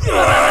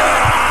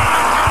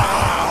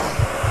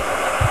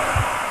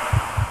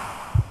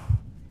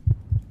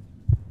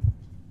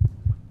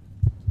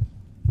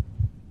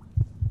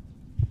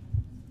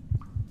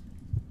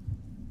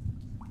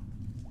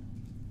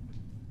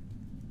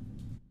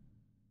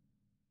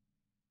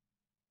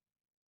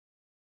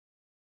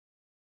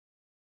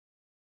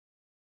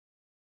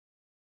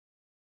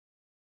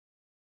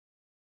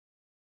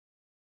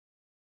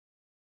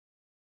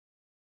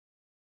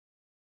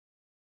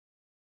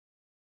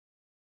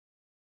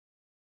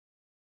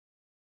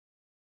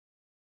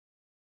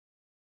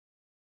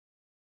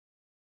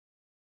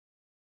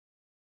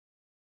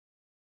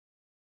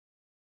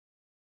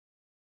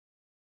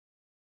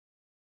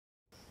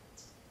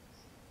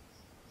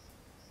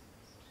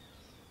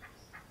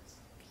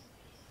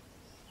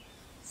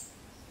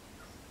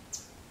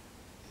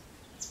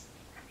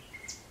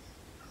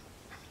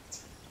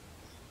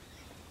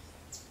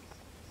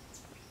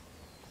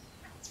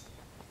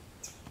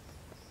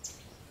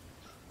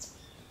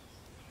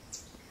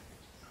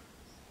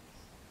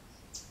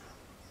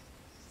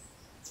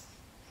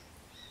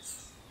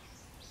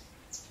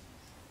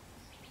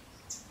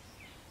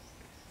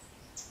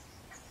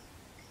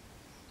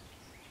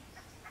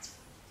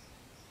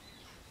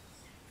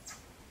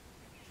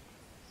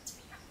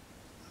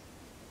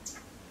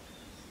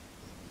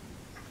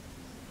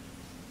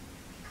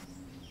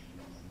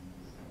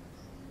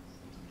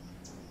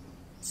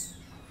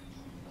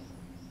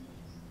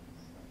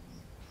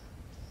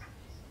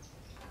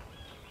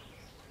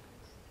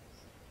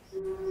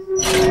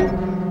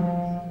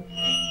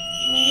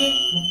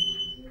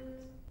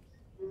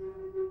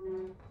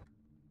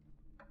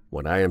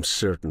 What I am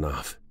certain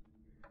of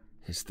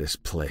is this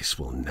place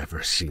will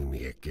never see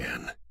me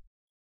again.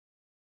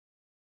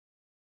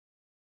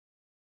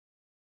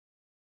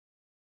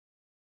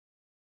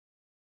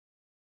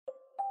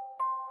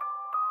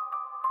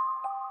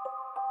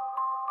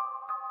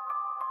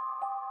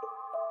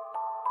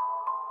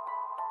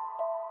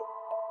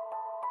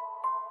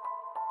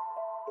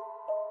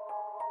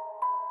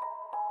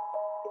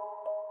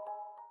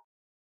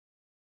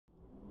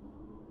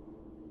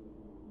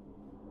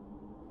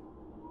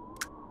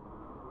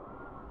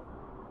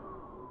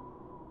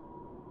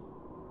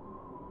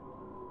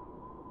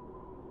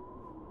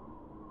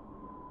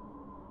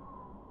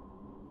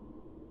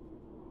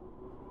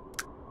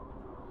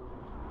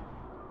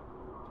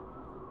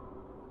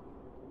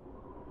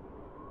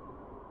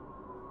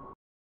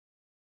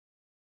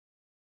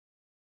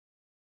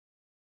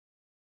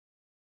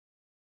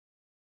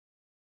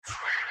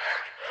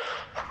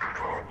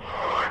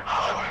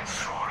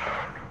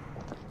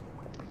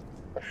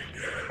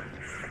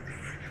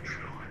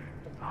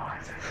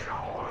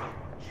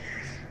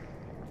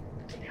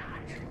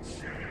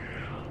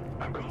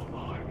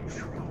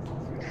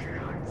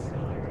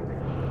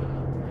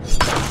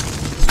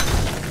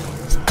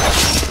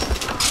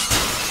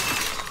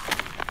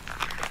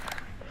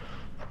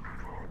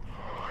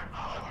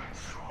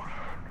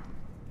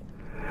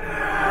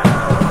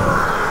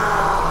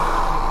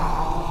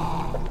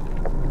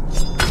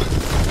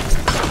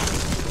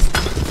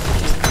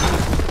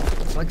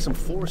 Some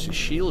force is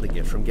shielding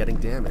it from getting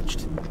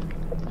damaged.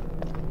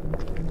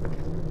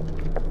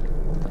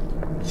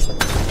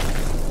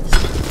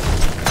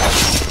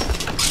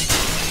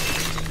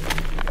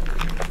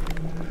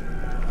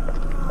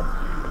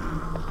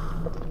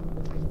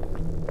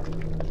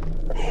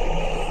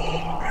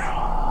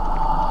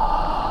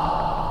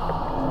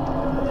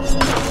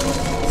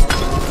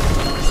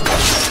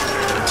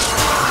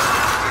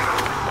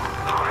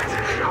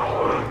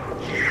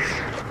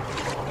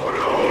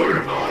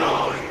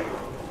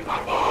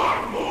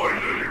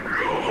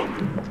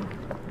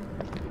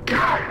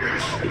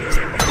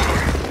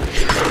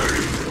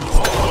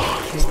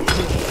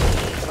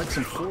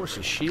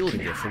 Is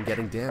shielding it from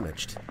getting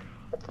damaged.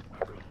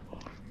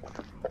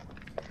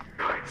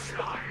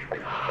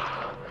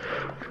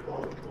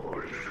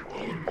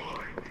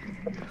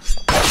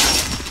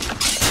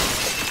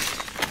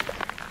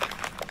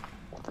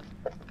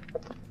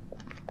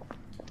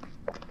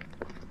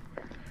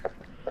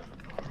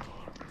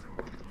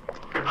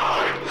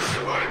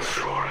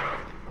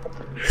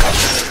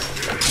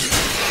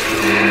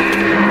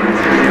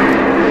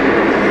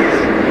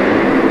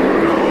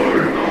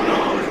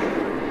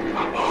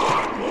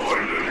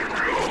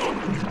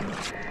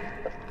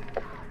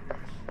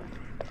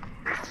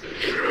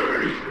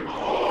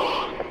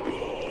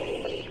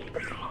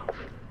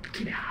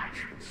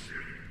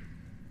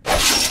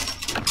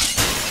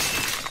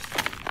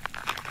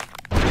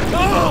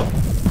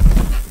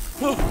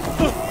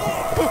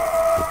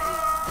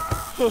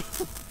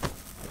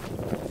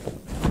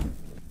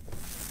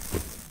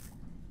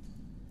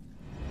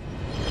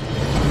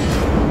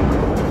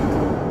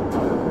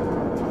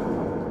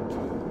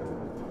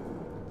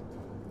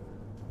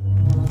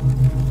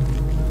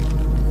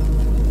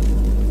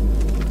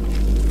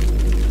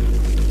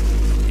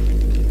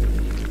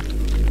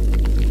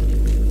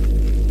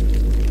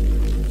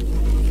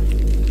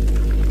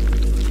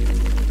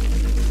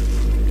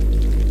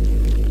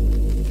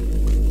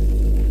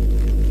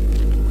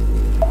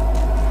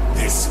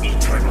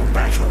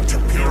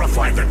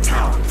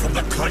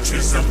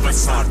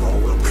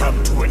 Will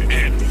come to an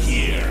end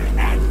here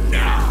and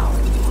now.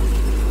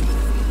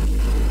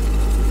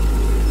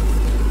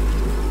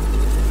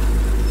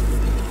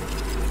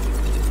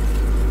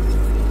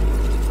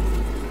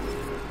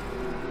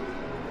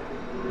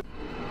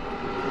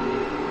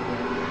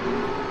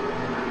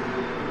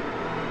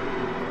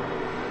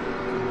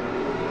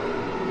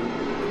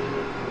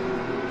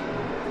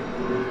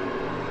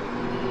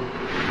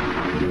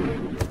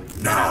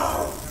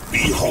 Now,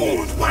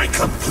 behold my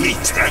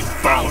complete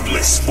and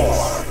boundless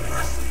form.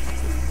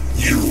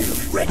 You,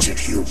 wretched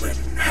human,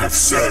 have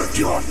served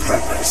your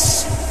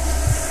purpose.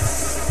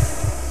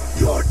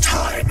 Your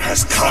time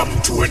has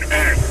come to an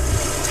end.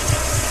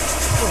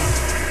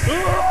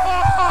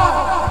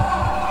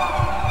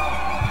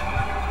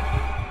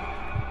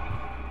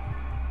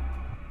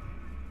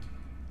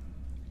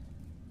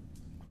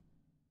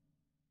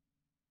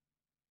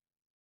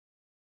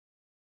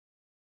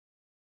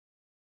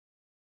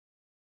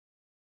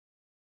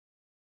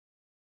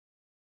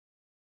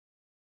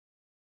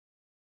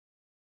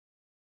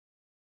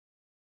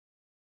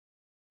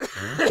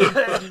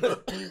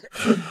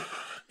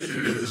 It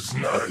is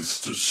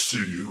nice to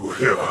see you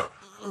here,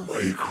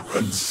 my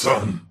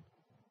grandson.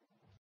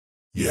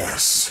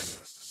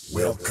 Yes.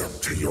 Welcome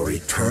to your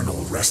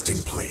eternal resting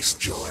place,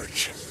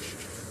 George.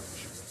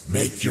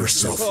 Make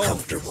yourself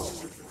comfortable,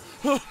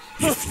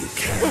 if you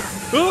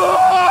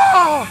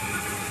can.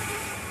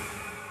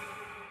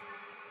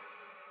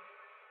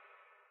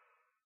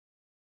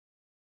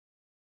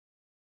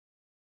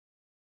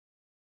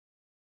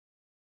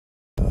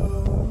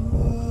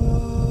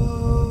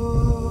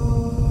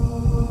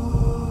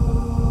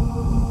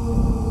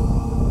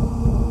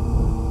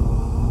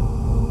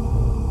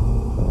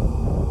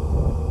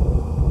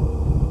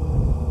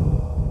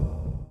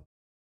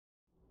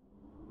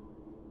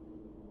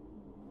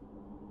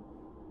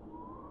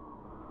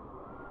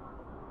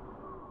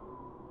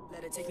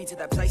 Take me to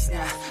that place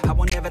now. I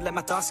won't ever let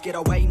my thoughts get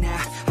away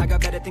now. I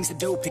got better things to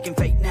do, picking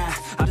fate now.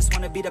 I just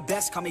wanna be the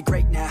best, call me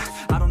great now.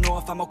 I don't know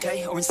if I'm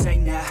okay or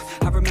insane now.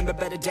 I remember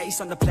better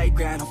days on the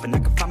playground, hoping I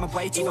can find my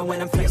way to even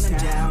when I'm feeling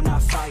down. I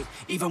fight,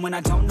 even when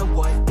I don't know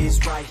what is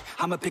right.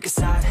 I'ma pick a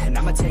side, and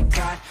I'ma take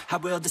pride. I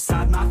will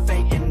decide my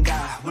fate, and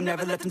I will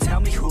never let them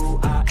tell me who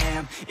I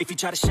am. If you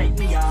try to shake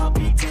me, I'll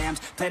be damned.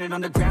 Planet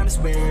on the ground is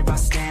where I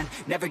stand.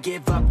 Never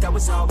give up, that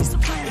was always the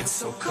plan. It's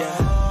so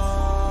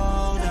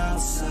cold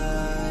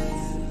outside,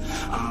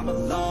 I'm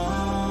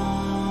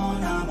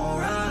alone, I'm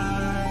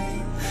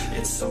alright.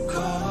 It's so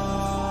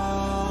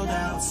cold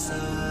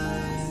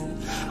outside,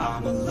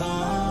 I'm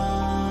alone.